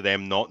factor to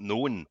them not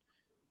knowing,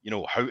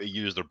 how to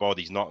use their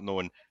bodies, not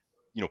knowing,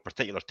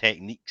 particular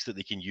techniques that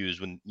they can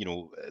use when,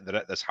 they're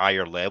at this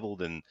higher level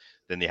than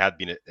they had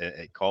been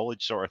at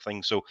college, sort of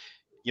thing. So,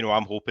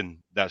 I'm hoping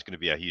that's going to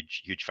be a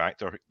huge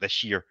factor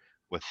this year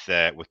with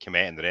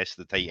Kmet and the rest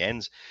of the tight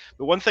ends.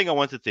 But one thing I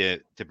wanted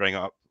to bring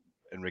up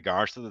in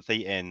regards to the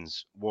tight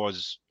ends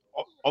was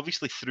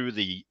obviously through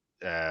the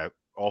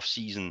off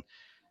season,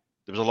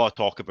 there was a lot of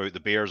talk about the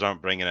Bears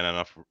aren't bringing in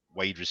enough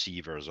wide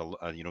receivers,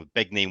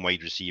 big name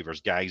wide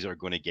receivers, guys that are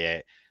going to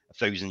get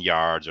 1,000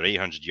 yards or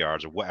 800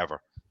 yards or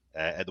whatever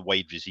at the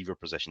wide receiver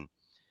position.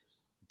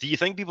 Do you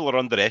think people are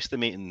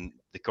underestimating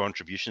the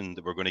contribution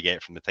that we're going to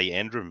get from the tight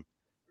end room?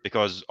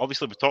 Because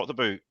obviously we talked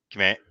about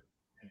Kmet,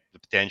 the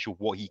potential,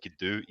 what he could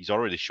do. He's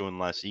already shown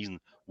last season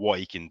what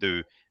he can do,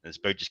 and it's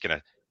about just kind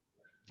of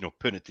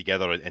putting it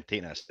together and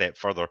taking it a step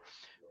further.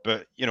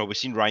 But we've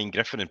seen Ryan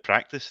Griffin in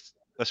practice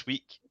this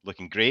week,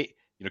 looking great,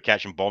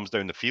 catching bombs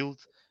down the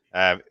field.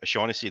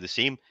 Shaughnessy the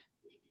same.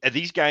 Are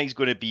these guys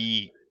going to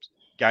be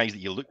guys that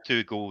you look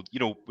to go,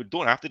 we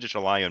don't have to just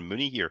rely on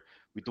Mooney here.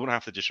 We don't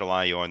have to just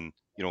rely on,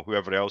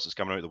 whoever else is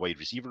coming out of the wide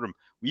receiver room.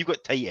 We've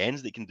got tight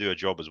ends that can do a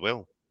job as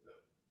well.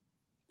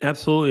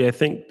 Absolutely. I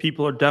think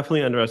people are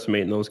definitely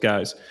underestimating those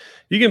guys.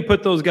 You can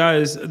put those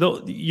guys,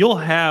 you'll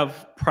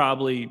have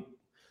probably,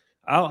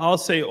 I'll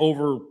say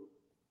you'll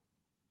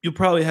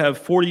probably have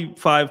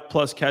 45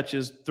 plus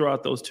catches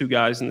throughout those two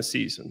guys in the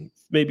season,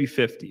 maybe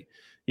 50,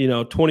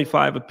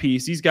 25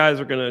 apiece. These guys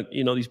are going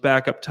to, these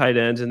backup tight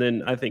ends. And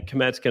then I think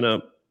Kmet's going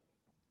to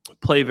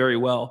play very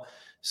well.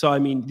 So, I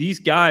mean, these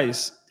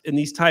guys and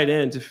these tight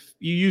ends, if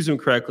you use them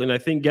correctly, and I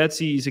think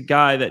Getsy is a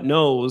guy that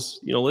knows,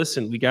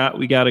 listen, we got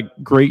a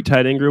great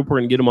tight end group. We're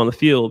going to get them on the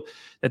field,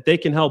 that they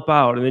can help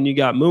out. And then you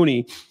got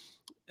Mooney,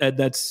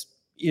 that's,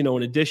 in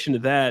addition to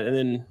that. And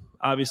then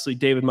obviously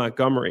David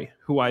Montgomery,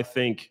 who I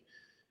think,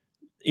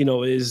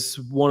 is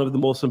one of the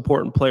most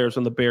important players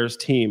on the Bears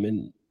team.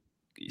 And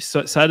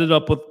set it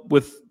up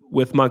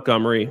with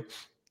Montgomery.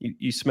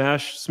 You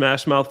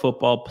smash mouth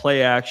football,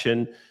 play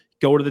action,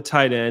 go to the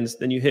tight ends,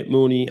 then you hit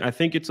Mooney. I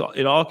think it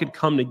all could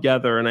come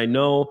together. And I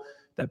know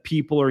that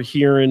people are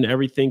hearing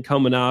everything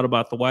coming out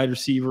about the wide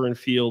receiver and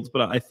Fields,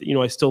 but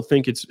I still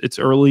think it's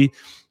early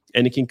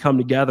and it can come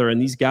together.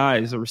 And these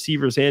guys, the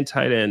receivers and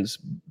tight ends,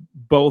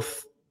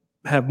 both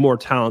have more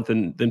talent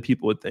than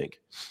people would think.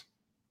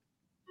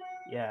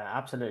 Yeah,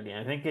 absolutely.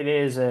 I think it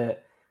is a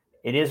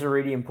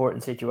really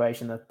important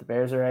situation that the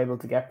Bears are able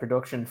to get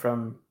production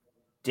from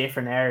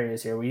different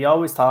areas here. We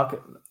always talk,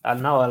 I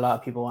know a lot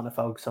of people want to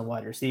focus on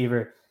wide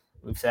receiver.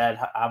 We've said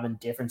having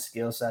different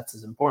skill sets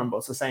is important, but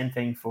it's the same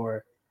thing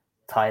for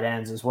tight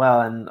ends as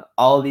well. And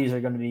all these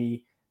are going to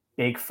be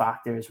big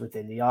factors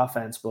within the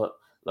offense. But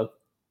look,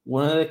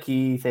 one of the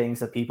key things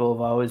that people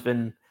have always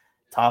been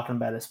talking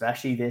about,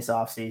 especially this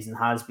offseason,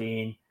 has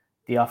been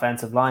the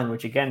offensive line,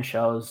 which again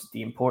shows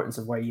the importance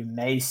of where you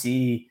may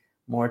see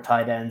more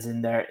tight ends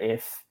in there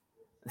if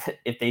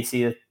they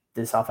see that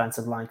this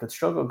offensive line could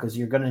struggle, because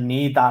you're going to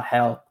need that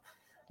help.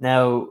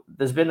 Now,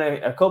 there's been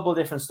a couple of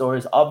different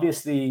stories.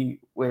 Obviously,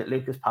 with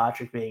Lucas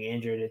Patrick being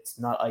injured, it's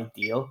not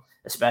ideal,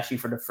 especially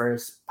for the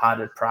first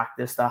padded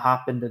practice that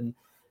happened, and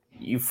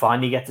you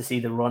finally get to see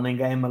the running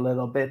game a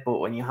little bit. But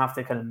when you have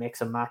to kind of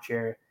mix and match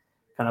your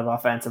kind of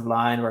offensive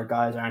line where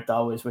guys aren't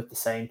always with the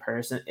same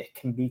person, it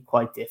can be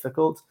quite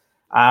difficult.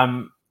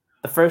 The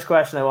first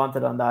question I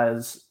wanted on that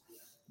is,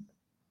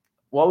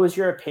 what was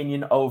your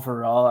opinion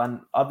overall?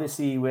 And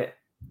obviously with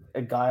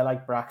a guy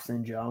like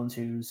Braxton Jones,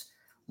 who's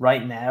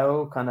right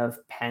now kind of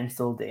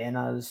penciled in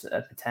as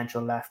a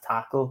potential left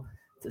tackle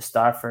to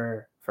start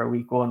for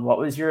week one, what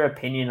was your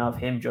opinion of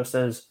him just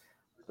as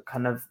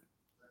kind of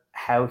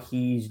how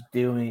he's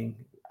doing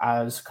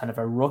as kind of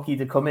a rookie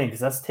to come in?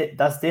 Because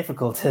that's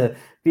difficult to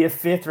be a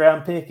 5th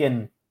round pick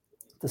and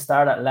to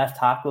start at left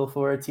tackle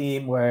for a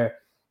team where,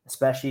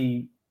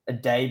 especially a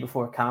day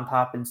before camp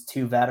happens,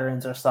 2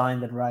 veterans are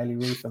signed in Riley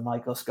Reiff and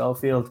Michael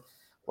Schofield.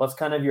 What's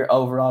kind of your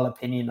overall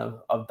opinion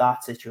of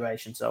that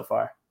situation so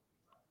far?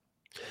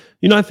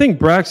 I think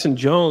Braxton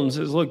Jones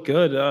has looked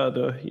good.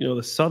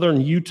 The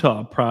Southern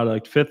Utah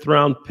product, 5th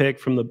round pick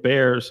from the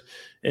Bears.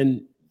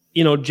 And,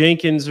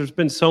 Jenkins, there's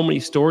been so many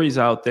stories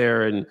out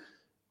there. And,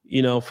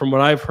 from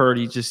what I've heard,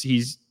 he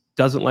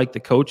doesn't like the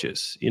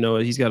coaches.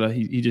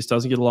 He just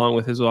doesn't get along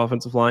with his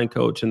offensive line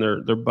coach, and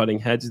they're butting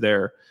heads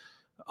there.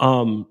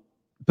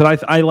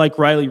 But I like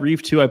Riley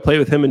Reiff too. I played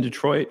with him in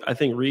Detroit. I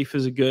think Reiff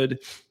is a good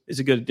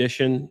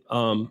addition.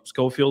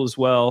 Schofield as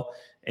well,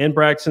 and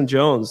Braxton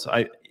Jones.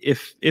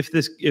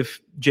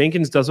 If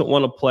Jenkins doesn't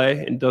want to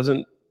play and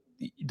doesn't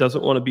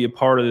want to be a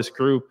part of this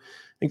group,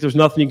 I think there's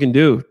nothing you can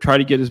do. Try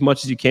to get as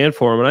much as you can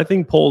for him. And I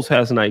think Poles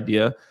has an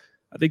idea.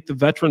 I think the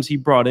veterans he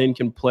brought in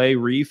can play.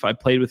 Reiff, I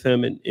played with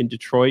him in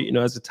Detroit.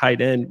 As a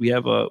tight end, we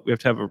have to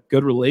have a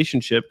good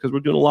relationship because we're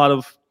doing a lot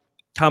of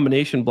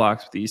combination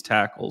blocks with these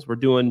tackles. We're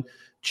doing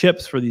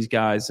chips for these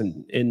guys.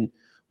 And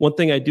one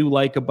thing I do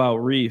like about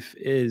Reiff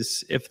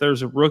is if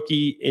there's a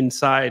rookie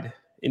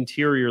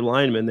interior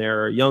lineman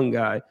there, or a young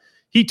guy,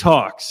 he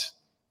talks.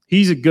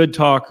 He's a good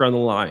talker on the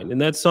line.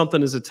 And that's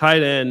something as a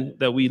tight end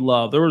that we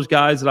love. There was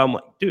guys that I'm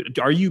like, dude,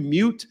 are you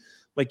mute?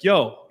 Like,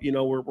 yo,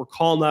 we're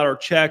calling out our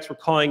checks. We're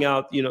calling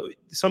out,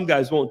 some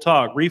guys won't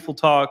talk. Reiff will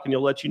talk and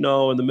he'll let you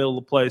know in the middle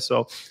of the play.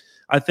 So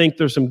I think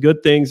there's some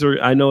good things.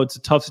 I know it's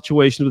a tough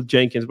situation with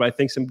Jenkins, but I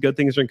think some good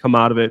things are going to come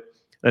out of it.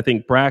 And I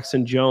think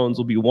Braxton Jones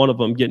will be one of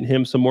them, getting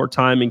him some more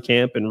time in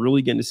camp and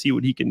really getting to see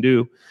what he can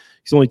do.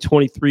 He's only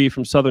 23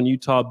 from Southern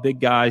Utah, big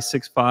guy,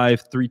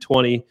 6'5",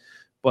 320.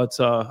 But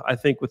I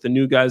think with the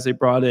new guys they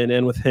brought in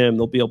and with him,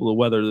 they'll be able to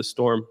weather the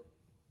storm.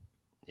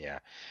 Yeah.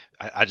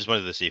 I just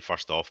wanted to say,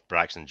 first off,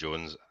 Braxton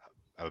Jones,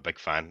 I'm a big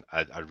fan.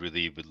 I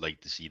really would like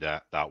to see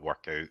that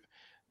work out.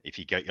 If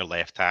you get your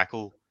left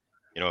tackle,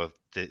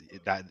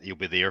 that he'll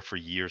be there for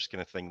years,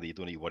 kind of thing, that you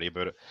don't need to worry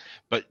about it.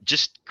 But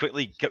just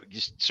quickly,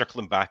 just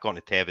circling back onto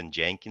Tevin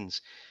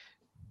Jenkins,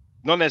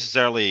 not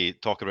necessarily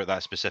talking about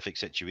that specific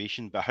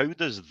situation, but how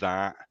does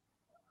that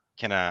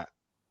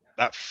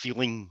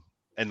feeling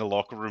in the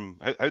locker room,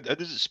 how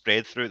does it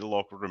spread through the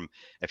locker room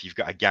if you've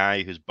got a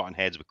guy who's butting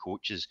heads with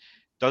coaches?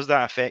 Does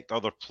that affect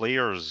other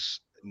players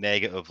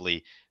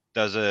negatively?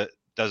 Does it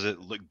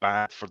look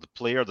bad for the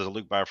player? Does it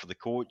look bad for the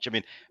coach? I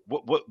mean,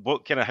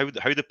 what kind of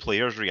how do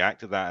players react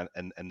to that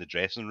in the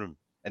dressing room?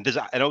 And does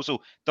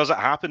it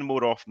happen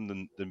more often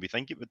than we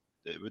think it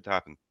would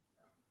happen?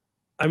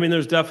 I mean,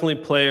 there's definitely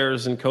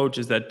players and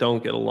coaches that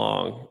don't get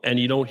along, and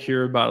you don't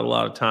hear about it a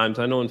lot of times.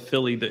 I know in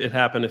Philly that it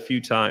happened a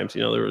few times.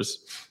 There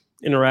was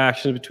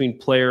interactions between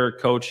player,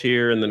 coach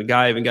here, and then the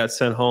guy even got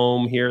sent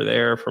home here or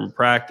there from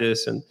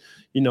practice, and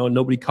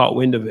nobody caught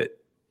wind of it.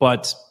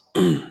 But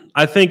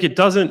I think it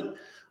doesn't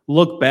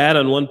look bad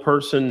on one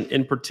person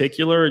in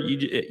particular.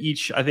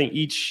 Each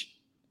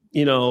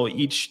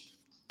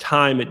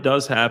time it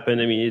does happen,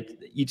 I mean,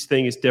 each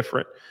thing is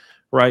different,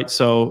 right?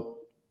 So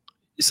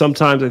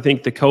sometimes I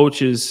think the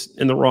coach is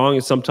in the wrong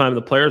and sometimes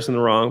the player's in the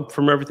wrong.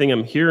 From everything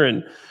I'm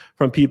hearing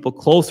from people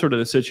closer to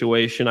the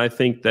situation, I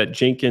think that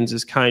Jenkins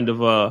is kind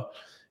of a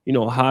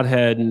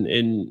hothead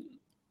and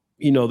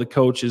the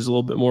coach is a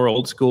little bit more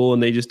old school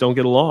and they just don't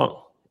get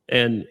along.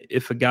 And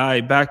if a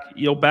guy back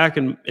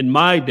in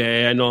my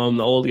day, I know I'm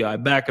the old guy,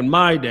 back in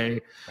my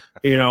day,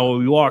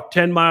 we walked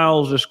 10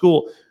 miles to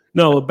school.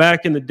 No,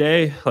 back in the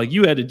day, like,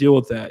 you had to deal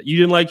with that. You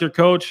didn't like your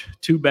coach?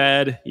 Too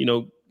bad,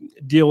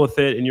 deal with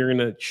it, and you're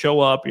going to show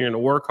up, and you're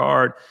going to work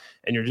hard,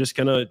 and you're just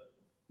going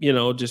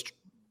to, just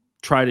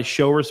try to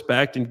show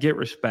respect and get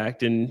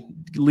respect and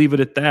leave it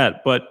at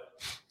that. But,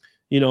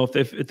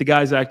 if the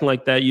guy's acting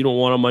like that, you don't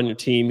want him on your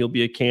team. You'll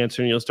be a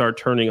cancer, and you'll start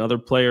turning other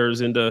players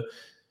into,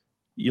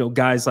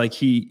 guys like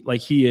he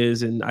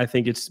is. And I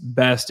think it's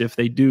best if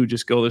they do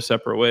just go their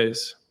separate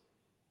ways.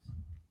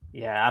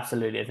 Yeah,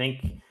 absolutely. I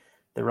think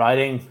the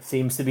writing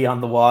seems to be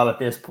on the wall at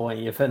this point.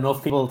 You've had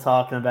enough people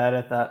talking about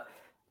it that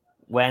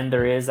when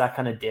there is that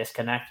kind of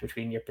disconnect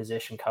between your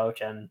position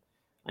coach and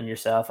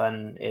yourself,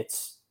 and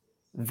it's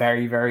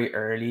very, very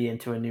early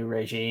into a new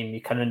regime,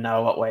 you kind of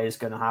know what way is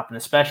going to happen,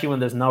 especially when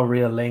there's no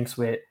real links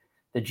with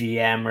the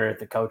GM or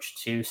the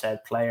coach to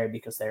said player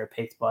because they were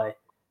picked by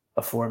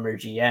a former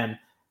GM.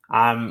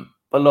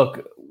 But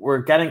look,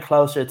 we're getting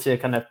closer to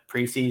kind of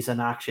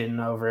preseason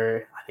action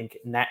over, I think,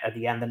 at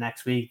the end of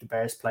next week. The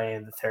Bears play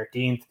on the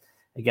 13th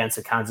against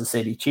the Kansas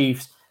City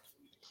Chiefs.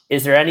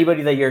 Is there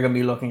anybody that you're going to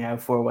be looking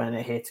out for when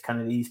it hits kind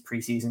of these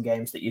preseason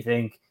games that you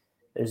think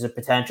there's a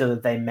potential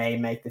that they may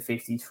make the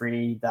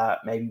 53 that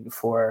maybe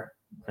before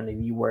kind of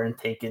you weren't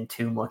thinking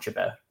too much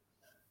about?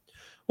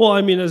 Well,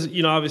 I mean, as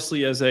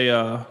obviously as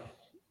a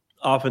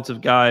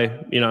offensive guy,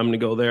 I'm going to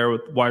go there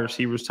with wide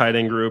receivers, tight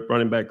end group,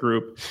 running back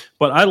group.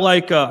 But I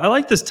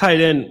like this tight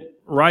end,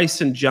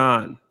 Rysen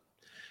John.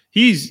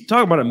 He's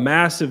talking about a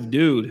massive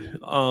dude.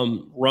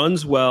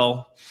 Runs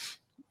well.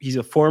 He's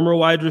a former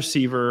wide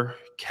receiver,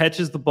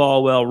 catches the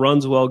ball well,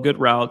 runs well, good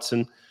routes.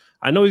 And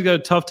I know he's got a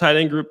tough tight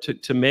end group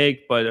to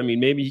make, but I mean,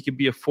 maybe he could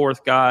be a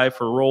fourth guy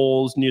for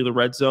roles near the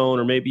red zone,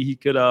 or maybe he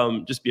could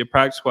just be a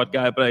practice squad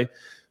guy. But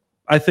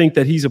I think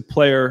that he's a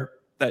player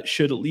that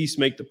should at least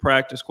make the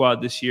practice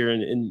squad this year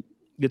and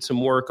get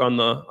some work on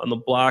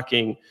the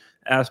blocking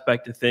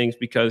aspect of things,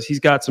 because he's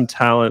got some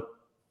talent.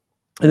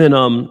 And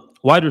then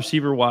wide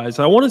receiver wise,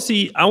 I want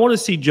to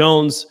see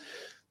Jones,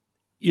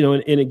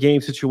 in a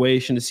game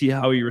situation, to see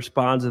how he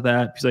responds to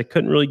that, because I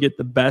couldn't really get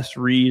the best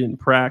read in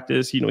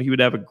practice. He would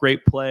have a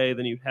great play,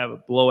 then he'd have a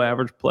below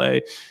average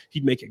play.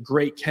 He'd make a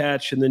great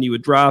catch, and then he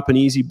would drop an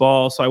easy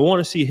ball. So I want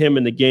to see him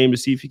in the game to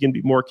see if he can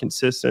be more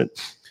consistent.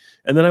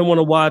 And then I want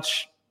to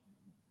watch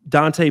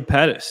Dante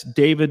Pettis,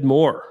 David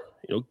Moore,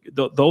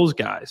 those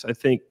guys. I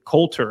think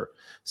Coulter,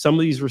 some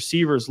of these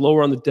receivers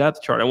lower on the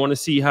depth chart. I want to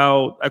see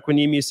how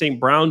Equanimeous St.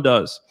 Brown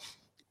does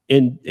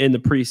in the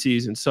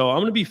preseason. So I'm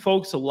going to be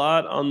focused a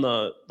lot on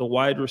the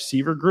wide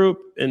receiver group.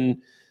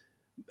 And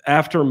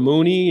after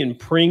Mooney and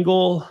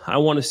Pringle, I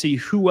want to see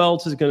who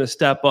else is going to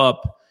step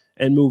up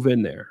and move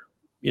in there.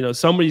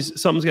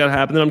 Something's got to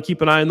happen. Then I'm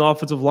keeping an eye on the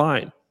offensive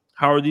line.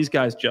 How are these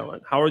guys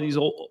gelling? How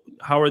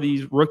are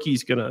these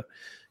rookies going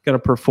to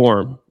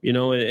perform?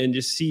 And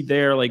just see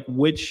there, like,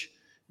 which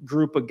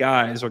group of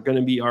guys are going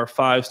to be our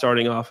 5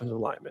 starting offensive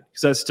linemen,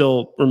 because that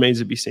still remains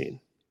to be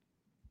seen.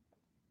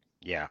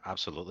 Yeah,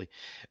 absolutely.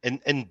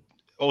 And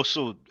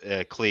also,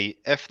 Clay,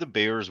 if the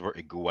Bears were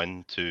to go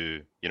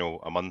into,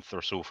 a month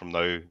or so from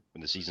now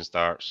when the season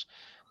starts,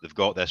 they've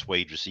got this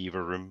wide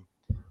receiver room,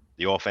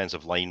 the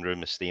offensive line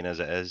room is staying as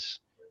it is.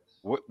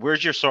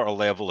 Where's your sort of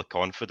level of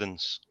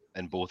confidence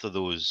in both of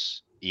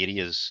those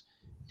areas?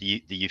 Do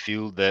you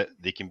feel that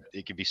it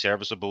can be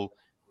serviceable?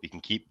 We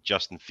can keep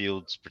Justin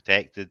Fields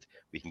protected.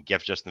 We can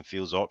give Justin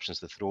Fields options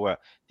to throw it.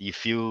 Do you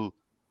feel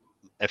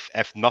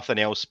if nothing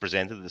else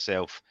presented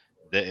itself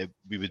that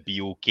we would be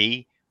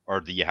okay,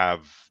 or do you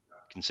have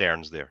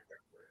concerns there?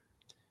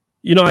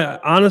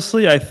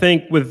 I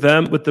think with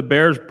the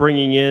Bears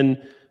bringing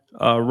in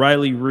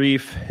Riley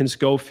Reif and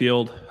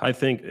Schofield,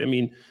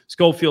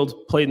 Schofield's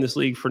played in this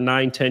league for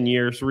 9-10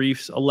 years,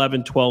 Reif's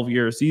 11-12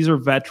 years. These are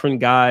veteran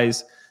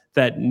guys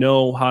that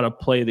know how to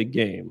play the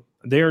game.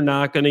 They're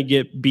not going to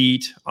get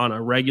beat on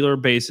a regular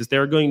basis.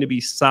 They're going to be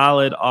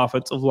solid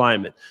offensive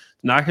linemen.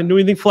 Not going to do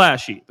anything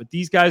flashy, but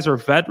these guys are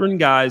veteran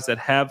guys that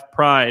have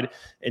pride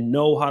and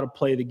know how to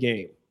play the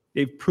game.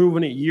 They've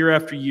proven it year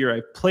after year.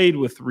 I've played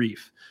with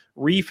Reef.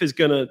 Reef is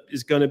gonna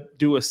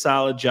do a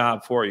solid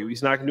job for you.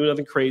 He's not gonna do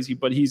nothing crazy,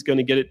 but he's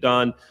gonna get it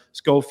done.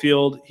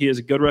 Schofield, he has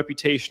a good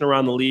reputation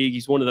around the league.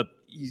 He's one of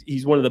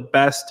the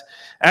best.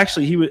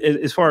 Actually, he was,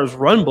 as far as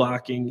run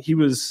blocking, he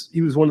was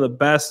one of the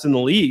best in the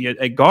league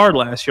at guard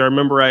last year. I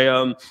remember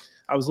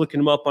I was looking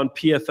him up on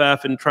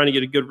PFF and trying to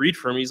get a good read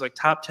for him. He's like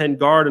top 10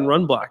 guard and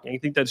run blocking. I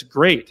think that's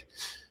great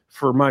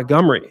for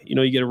Montgomery.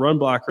 You get a run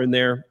blocker in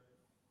there.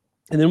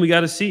 And then we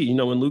got to see,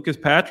 when Lucas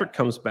Patrick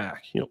comes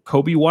back,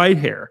 Kobe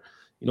Whitehair,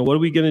 what are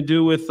we going to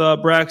do with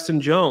Braxton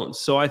Jones?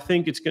 So I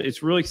think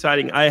it's really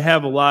exciting. I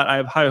have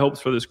high hopes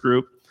for this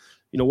group.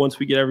 Once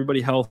we get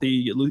everybody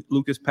healthy, get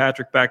Lucas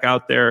Patrick back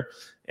out there.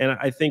 And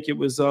I think it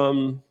was,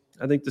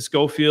 I think the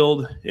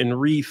Schofield and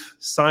Reef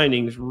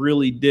signings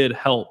really did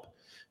help.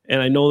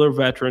 And I know they're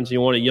veterans.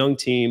 You want a young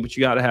team, but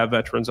you got to have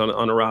veterans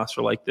on a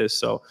roster like this.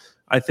 So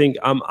I think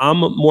I'm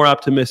more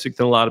optimistic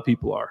than a lot of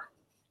people are.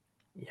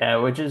 Yeah,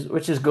 which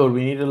is good.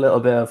 We need a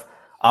little bit of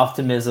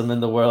optimism in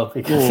the world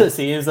because it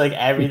seems like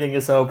everything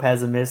is so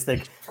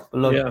pessimistic. But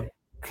look,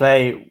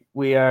 Clay,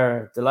 we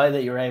are delighted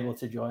that you're able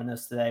to join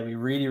us today. We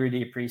really,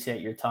 really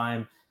appreciate your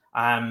time.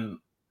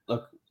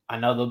 Look, I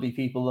know there'll be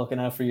people looking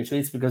out for your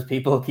tweets because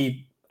people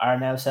are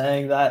now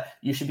saying that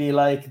you should be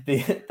like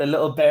the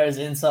Little Bears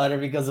insider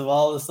because of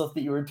all the stuff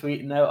that you were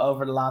tweeting out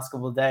over the last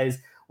couple of days.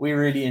 We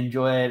really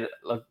enjoyed.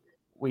 Look,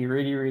 we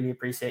really, really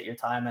appreciate your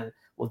time, and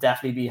we'll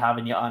definitely be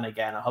having you on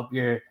again. I hope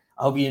you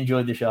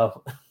enjoyed the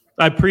show.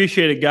 I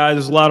appreciate it, guys. It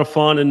was a lot of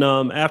fun. And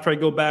after I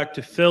go back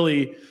to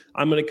Philly,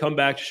 I'm going to come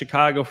back to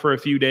Chicago for a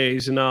few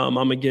days, and I'm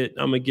gonna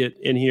get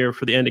in here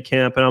for the end of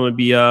camp, and I'm gonna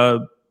be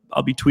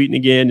I'll be tweeting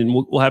again, and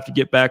we'll have to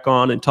get back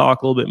on and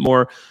talk a little bit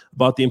more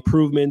about the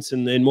improvements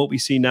and what we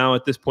see now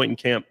at this point in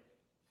camp.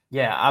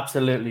 Yeah,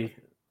 absolutely.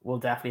 We'll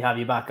definitely have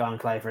you back on,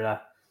 Clay, for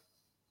that.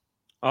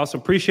 Awesome.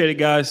 Appreciate it,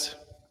 guys.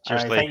 Cheers, All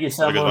right, Clay. thank you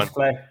so much,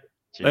 Clay.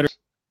 Cheers. Later.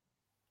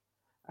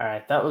 All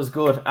right, that was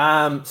good.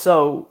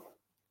 So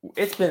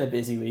it's been a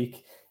busy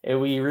week.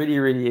 We really,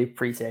 really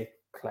appreciate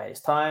Clay's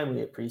time.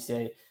 We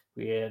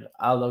had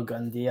Aldo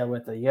Gandia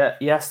with us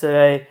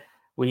yesterday.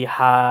 We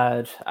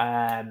had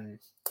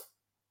Alex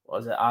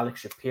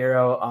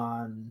Shapiro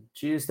on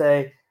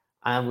Tuesday,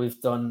 and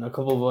we've done a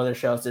couple of other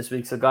shows this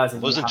week. So guys,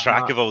 losing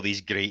track of all these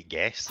great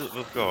guests that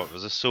we've got.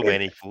 There's just so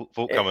many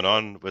folk coming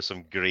on with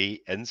some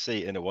great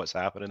insight into what's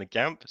happening in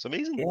camp. It's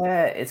amazing.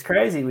 Yeah, it's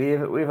crazy. We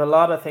have a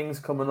lot of things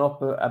coming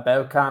up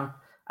about camp.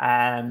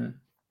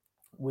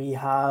 We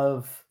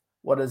have,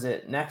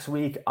 next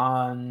week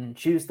on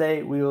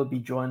Tuesday, we will be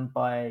joined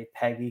by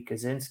Peggy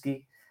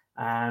Kaczynski.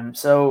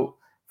 So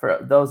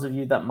for those of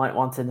you that might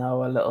want to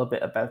know a little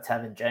bit about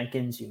Tevin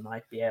Jenkins, you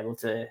might be able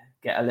to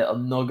get a little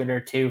nugget or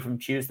two from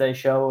Tuesday's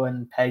show,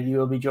 and Peggy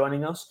will be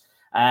joining us.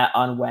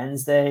 On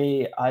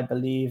Wednesday, I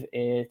believe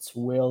it's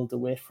Will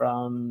DeWitt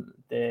from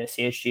the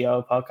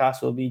CHGO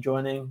podcast will be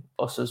joining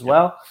us as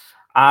well.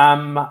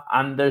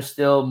 And there's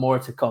still more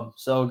to come.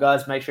 So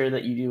guys, make sure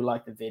that you do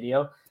like the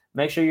video.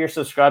 Make sure you're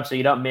subscribed so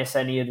you don't miss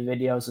any of the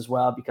videos as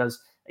well, because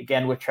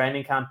again, with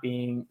training camp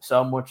being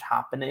so much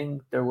happening,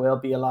 there will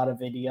be a lot of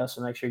videos.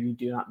 So make sure you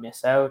do not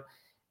miss out.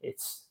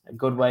 It's a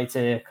good way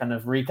to kind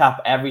of recap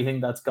everything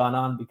that's gone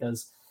on,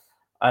 because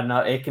I know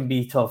it can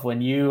be tough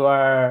when you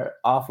are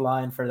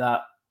offline for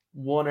that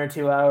 1 or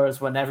 2 hours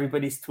when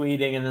everybody's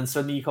tweeting, and then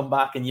suddenly you come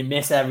back and you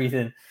miss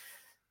everything.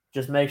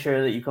 Just make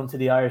sure that you come to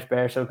the Irish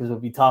Bear Show, because we'll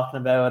be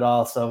talking about it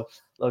all. So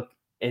look,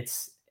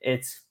 it's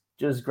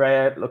just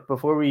great. Look,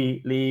 before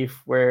we leave,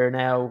 we're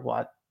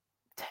now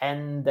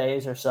 10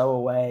 days or so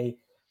away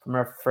from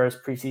our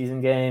first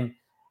preseason game.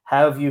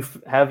 How have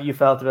you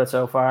felt about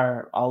so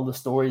far all the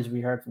stories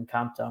we heard from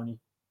camp, Tony?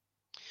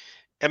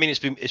 I mean,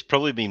 it's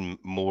probably been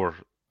more.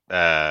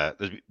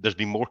 There's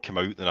been more come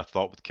out than I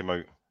thought would come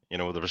out.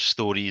 There were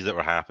stories that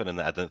were happening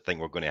that I didn't think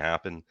were going to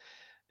happen.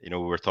 We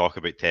were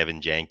talking about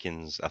Tevin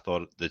Jenkins. I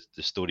thought the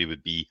story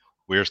would be,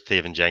 where's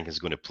Tevin Jenkins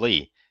going to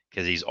play?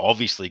 Because he's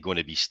obviously going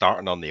to be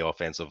starting on the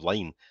offensive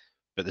line.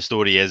 But the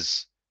story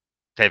is,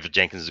 Tevin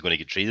Jenkins is going to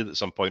get traded at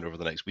some point over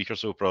the next week or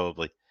so,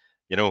 probably.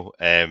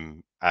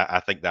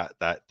 I think that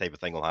type of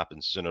thing will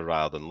happen sooner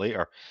rather than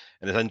later.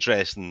 And it's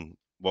interesting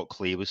what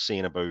Clay was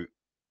saying about,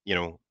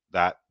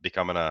 that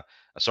becoming a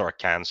sort of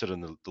cancer in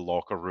the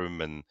locker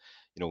room, and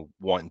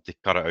wanting to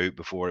cut it out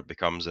before it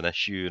becomes an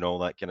issue and all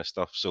that kind of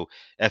stuff. So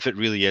if it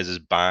really is as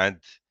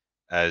bad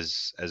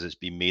as it's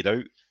been made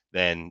out,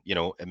 then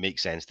it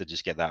makes sense to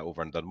just get that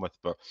over and done with.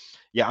 But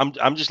yeah,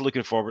 I'm just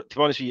looking forward, to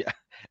be honest with you.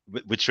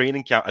 With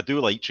training camp, I do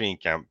like training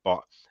camp,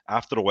 but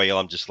after a while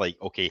I'm just like,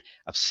 okay,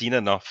 I've seen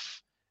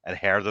enough and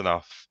heard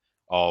enough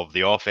of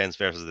the offense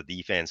versus the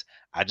defense.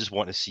 I just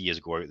want to see us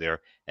go out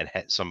there and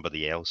hit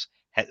somebody else,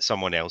 hit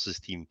someone else's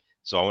team.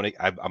 So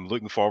I'm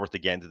looking forward to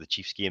getting to the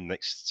Chiefs game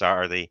next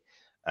Saturday,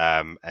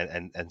 and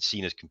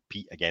seeing us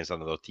compete against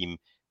another team,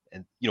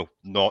 and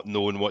not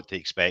knowing what to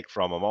expect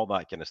from them, all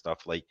that kind of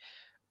stuff. Like,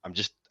 I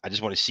just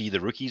want to see the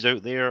rookies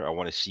out there. I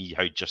want to see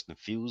how Justin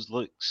Fields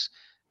looks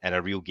in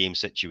a real game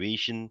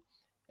situation.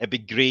 It'd be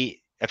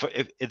great if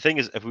the thing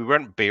is, if we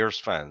weren't Bears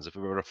fans, if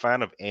we were a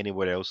fan of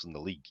anywhere else in the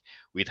league,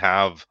 we'd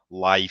have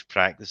live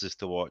practices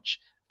to watch,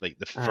 like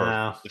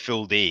for the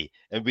full day,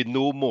 and we'd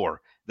know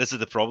more. This is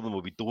the problem,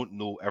 where we don't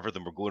know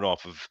everything. We're going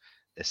off of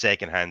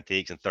second-hand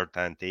takes and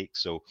third-hand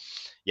takes. So,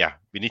 yeah,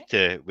 we need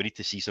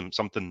to see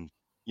something,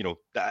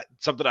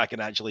 something I can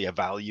actually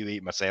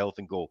evaluate myself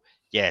and go,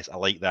 yes, I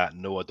like that.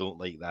 No, I don't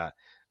like that.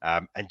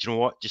 And you know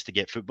what? Just to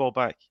get football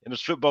back, and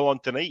there's football on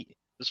tonight.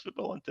 There's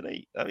football on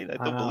tonight. I mean, I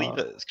don't believe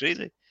it. It's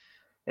crazy.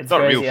 It's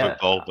not crazy. Real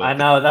football, but I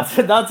know that's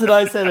what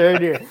I said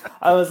earlier.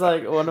 I was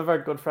like, one of our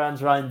good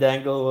friends, Ryan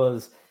Dangle,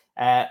 was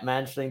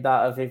mentioning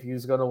that if he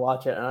was going to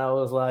watch it, and I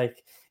was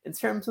like, in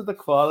terms of the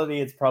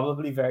quality, it's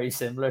probably very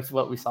similar to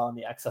what we saw in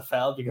the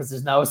XFL, because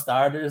there's no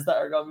starters that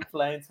are going to be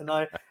playing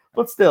tonight.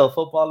 But still,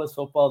 football is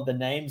football. The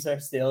names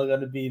are still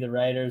going to be the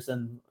Raiders,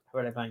 and who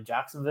are they playing?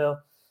 Jacksonville.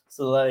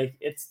 So like,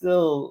 it's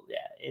still,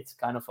 it's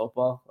kind of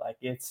football. Like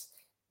it's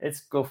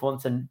good fun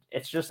to.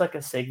 It's just like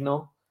a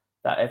signal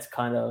that it's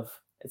kind of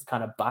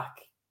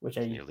back, which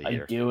I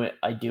do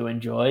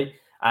enjoy.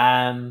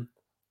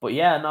 But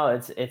yeah, no,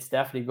 it's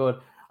definitely good.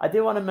 I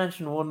do want to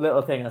mention one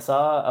little thing. I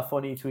saw a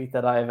funny tweet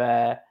that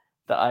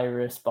I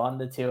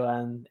responded to,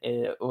 and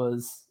it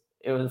was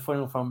a funny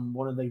one from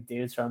one of the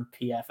dudes from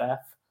PFF.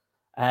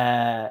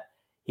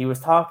 He was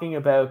talking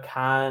about,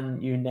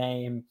 can you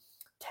name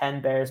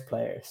 10 Bears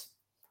players?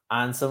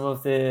 And some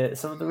of the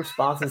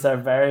responses are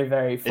very,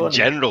 very funny. In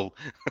general.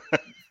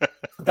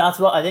 That's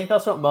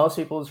what most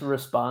people's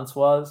response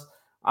was.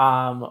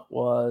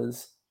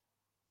 Was,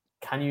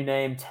 can you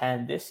name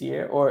 10 this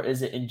year, or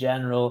is it in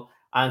general?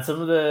 And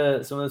some of the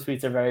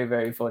tweets are very,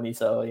 very funny.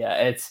 So yeah,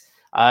 it's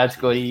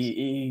good.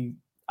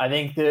 I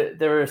think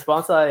the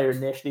response I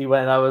initially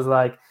when I was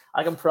like,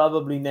 I can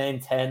probably name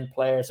 10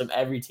 players from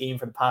every team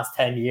for the past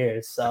 10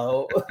 years.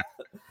 So,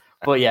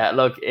 but yeah,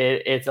 look,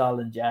 it's all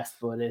in jest,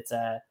 but it's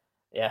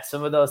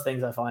some of those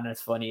things I find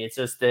it's funny. It's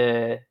just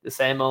the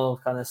same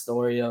old kind of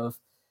story of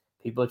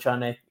people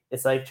trying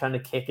to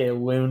kick a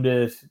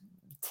wounded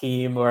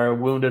team or a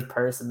wounded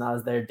person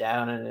as they're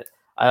down, and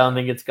I don't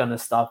think it's going to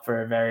stop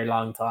for a very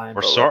long time.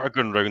 We're sort of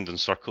going round in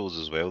circles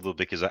as well, though,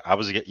 because I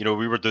was,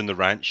 we were doing the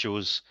rant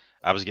shows.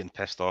 I was getting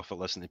pissed off at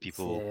listening to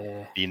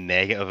people being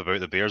negative about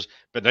the Bears.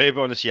 But now, to be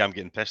honest, I'm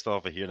getting pissed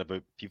off at hearing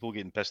about people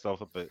getting pissed off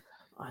about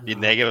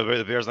being negative about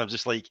the Bears. And I'm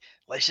just like,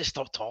 let's just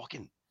stop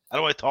talking. I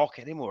don't want to talk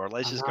anymore.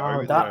 Let's just go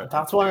out there.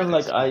 That's why I'm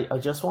like, I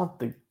just want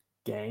the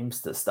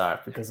games to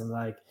start, because I'm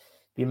like,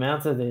 the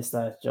amount of this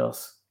that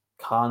just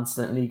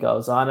constantly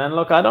goes on. And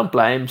look, I don't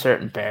blame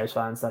certain Bears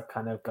fans that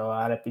kind of go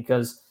at it,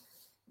 because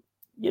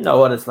you know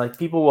what it's like.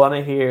 People want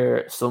to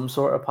hear some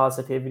sort of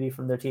positivity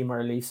from their team, or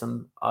at least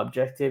some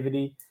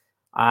objectivity.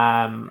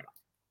 And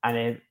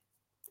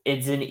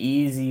it's an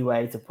easy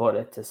way to put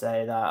it, to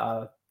say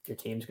that your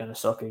team's going to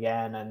suck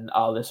again and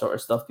all this sort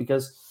of stuff,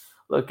 because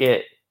look,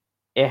 it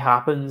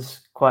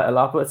happens quite a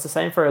lot, but it's the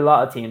same for a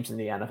lot of teams in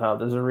the NFL.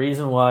 There's a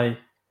reason why,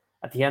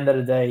 at the end of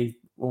the day,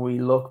 when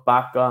we look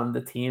back on the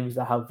teams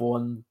that have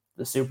won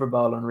the Super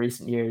Bowl in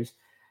recent years,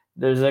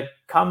 there's a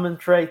common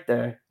trait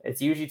there.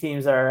 It's usually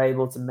teams that are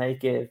able to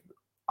make it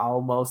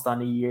almost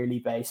on a yearly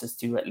basis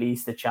to at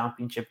least the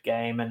championship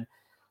game. And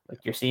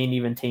like, you're seeing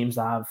even teams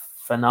that have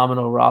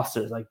phenomenal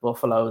rosters like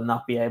Buffalo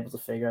not be able to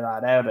figure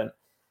that out. And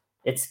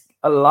it's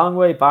a long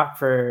way back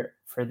for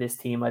this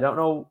team. I don't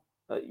know.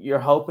 You're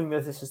hoping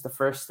that this is the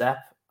first step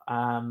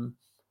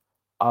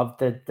of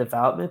the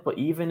development, but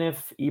even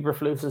if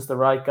Eberflus is the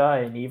right guy,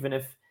 and even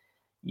if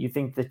you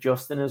think that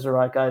Justin is the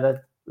right guy,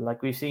 that,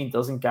 like we've seen,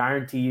 doesn't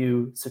guarantee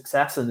you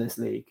success in this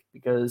league,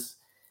 because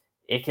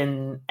it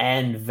can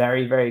end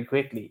very, very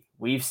quickly.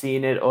 We've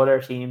seen it.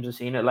 Other teams have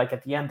seen it. Like,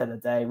 at the end of the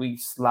day, we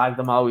slag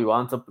them all we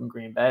want up in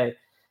Green Bay.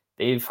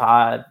 They've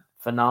had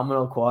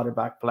phenomenal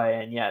quarterback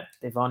play, and yet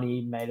they've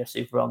only made a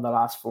Super Bowl in the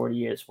last 40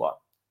 years. What,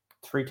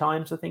 3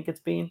 times I think it's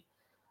been,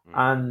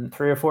 and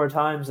 3 or 4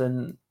 times.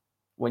 And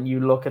when you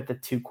look at the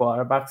 2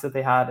 quarterbacks that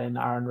they had in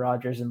Aaron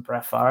Rodgers and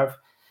Brett Favre,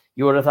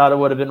 you would have thought it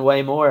would have been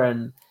way more.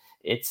 And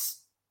it's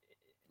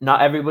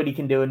not everybody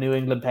can do a New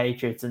England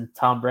Patriots and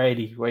Tom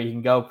Brady, where you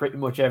can go pretty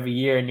much every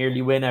year and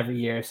nearly win every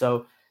year.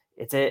 So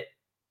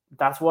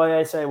that's why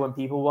I say, when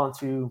people want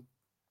to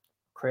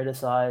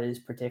criticize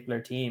particular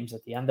teams,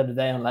 at the end of the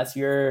day, unless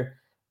you're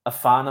a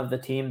fan of the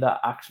team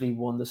that actually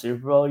won the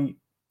Super Bowl,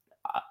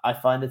 I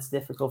find it's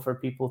difficult for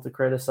people to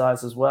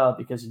criticize as well,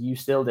 because you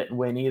still didn't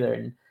win either.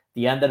 And at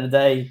the end of the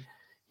day,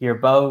 you're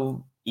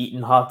both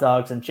eating hot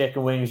dogs and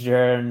chicken wings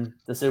during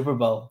the Super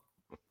Bowl.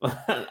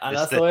 And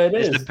that's the way it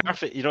is. It's the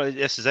perfect,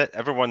 this is it.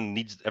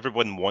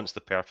 Everyone wants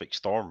the perfect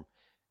storm,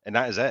 and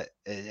that is it.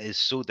 It is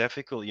so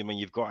difficult.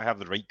 You've got to have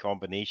the right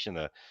combination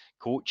of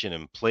coaching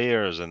and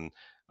players, and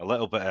a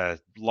little bit of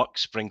luck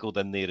sprinkled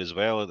in there as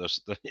well. To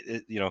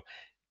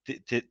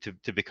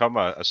become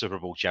a Super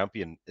Bowl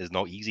champion is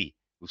not easy.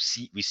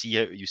 We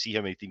see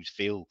how many teams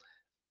fail,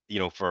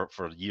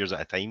 for years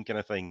at a time, kind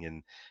of thing.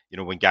 And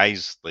when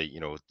guys like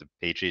the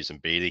Patriots and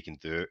Brady can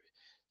do it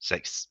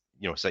 6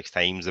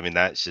 times, I mean,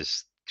 that's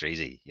just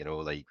crazy,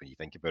 like, when you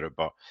think about it.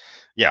 But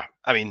yeah,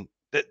 I mean,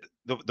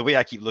 the way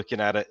I keep looking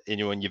at it,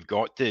 and you've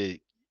got to,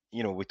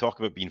 we talk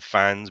about being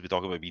fans, we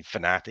talk about being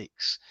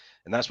fanatics,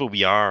 and that's what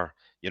we are.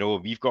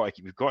 We've got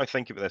to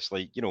think about this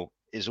like,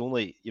 it's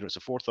only, it's the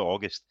 4th of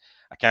August.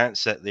 I can't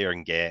sit there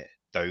and get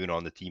down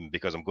on the team,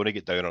 because I'm going to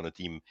get down on the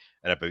team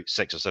in about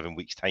 6 or 7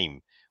 weeks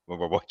time when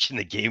we're watching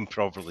the game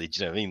properly. Do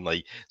you know what I mean?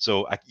 Like,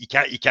 so you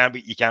can't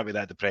be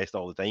that depressed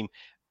all the time.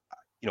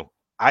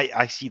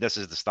 I see this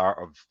as the start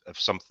of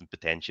something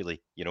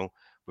potentially.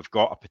 We've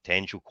got a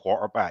potential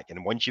quarterback,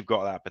 and once you've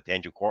got that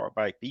potential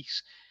quarterback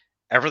piece,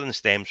 everything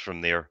stems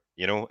from there.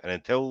 And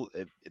until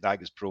that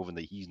gets proven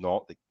that he's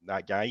not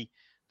that guy,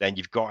 then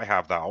you've got to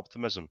have that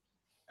optimism.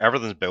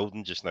 Everything's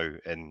building just now,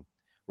 and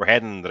we're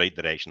heading in the right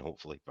direction,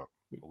 hopefully. But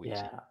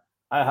yeah,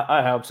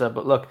 I hope so.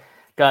 But look,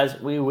 guys,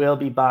 we will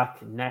be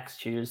back next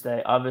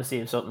Tuesday. Obviously,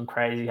 if something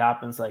crazy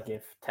happens, like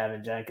if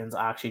Tevin Jenkins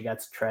actually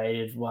gets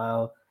traded,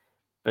 well,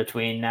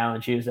 between now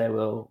and Tuesday,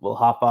 we'll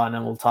hop on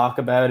and we'll talk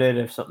about it.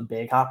 If something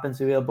big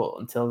happens, we will. But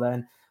until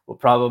then, we'll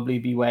probably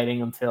be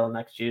waiting until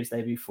next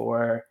Tuesday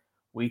before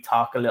we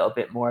talk a little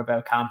bit more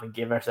about camp and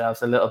give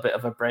ourselves a little bit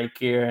of a break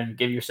here, and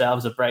give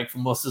yourselves a break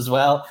from us as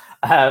well,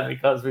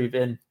 because we've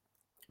been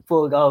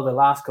full go the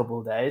last couple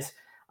of days.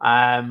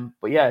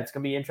 But yeah, it's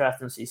going to be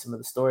interesting to see some of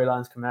the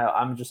storylines come out.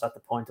 I'm just at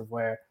the point of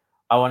where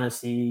I want to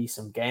see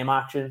some game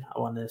action. I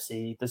want to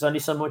see, there's only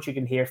so much you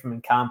can hear from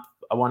in camp.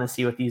 I want to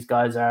see what these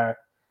guys are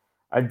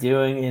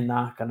doing in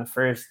that kind of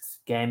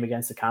first game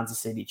against the Kansas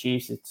City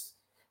Chiefs. It's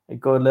a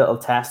good little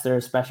tester,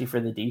 especially for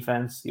the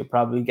defense. You'll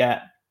probably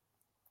get,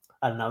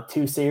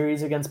 2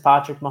 series against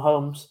Patrick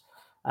Mahomes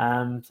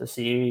to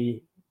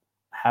see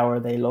how are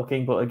they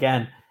looking. But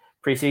again,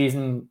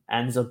 preseason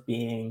ends up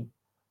being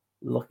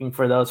looking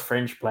for those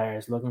fringe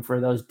players, looking for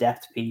those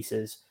depth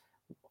pieces.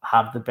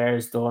 Have the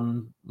Bears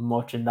done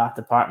much in that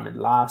department?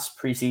 Last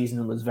preseason,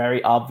 it was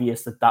very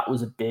obvious that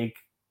was a big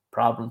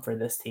problem for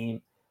this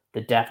team. The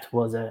depth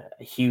was a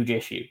huge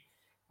issue.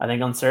 I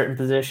think on certain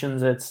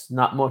positions, it's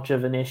not much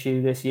of an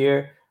issue this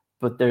year,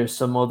 but there's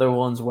some other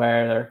ones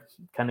where they're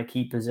kind of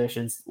key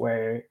positions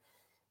where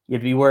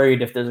you'd be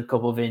worried if there's a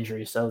couple of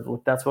injuries.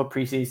 So that's what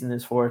preseason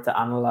is for, to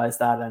analyze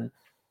that. And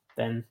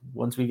then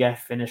once we get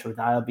finished with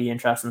that, it'll be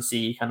interesting to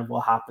see kind of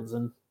what happens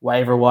and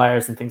waiver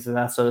wires and things like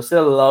that. So there's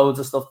still loads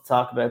of stuff to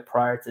talk about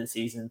prior to the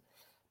season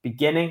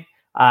beginning.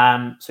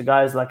 So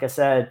guys, like I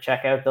said,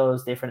 check out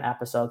those different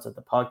episodes of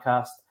the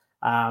podcast.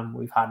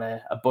 We've had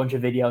a bunch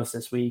of videos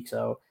this week,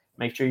 so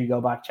make sure you go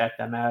back, check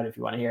them out. If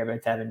you want to hear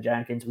about Tevin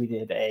Jenkins, we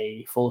did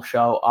a full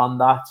show on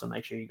that, so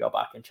make sure you go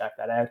back and check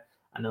that out.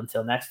 And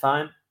until next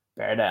time,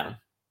 bear down.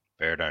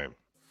 Bear down.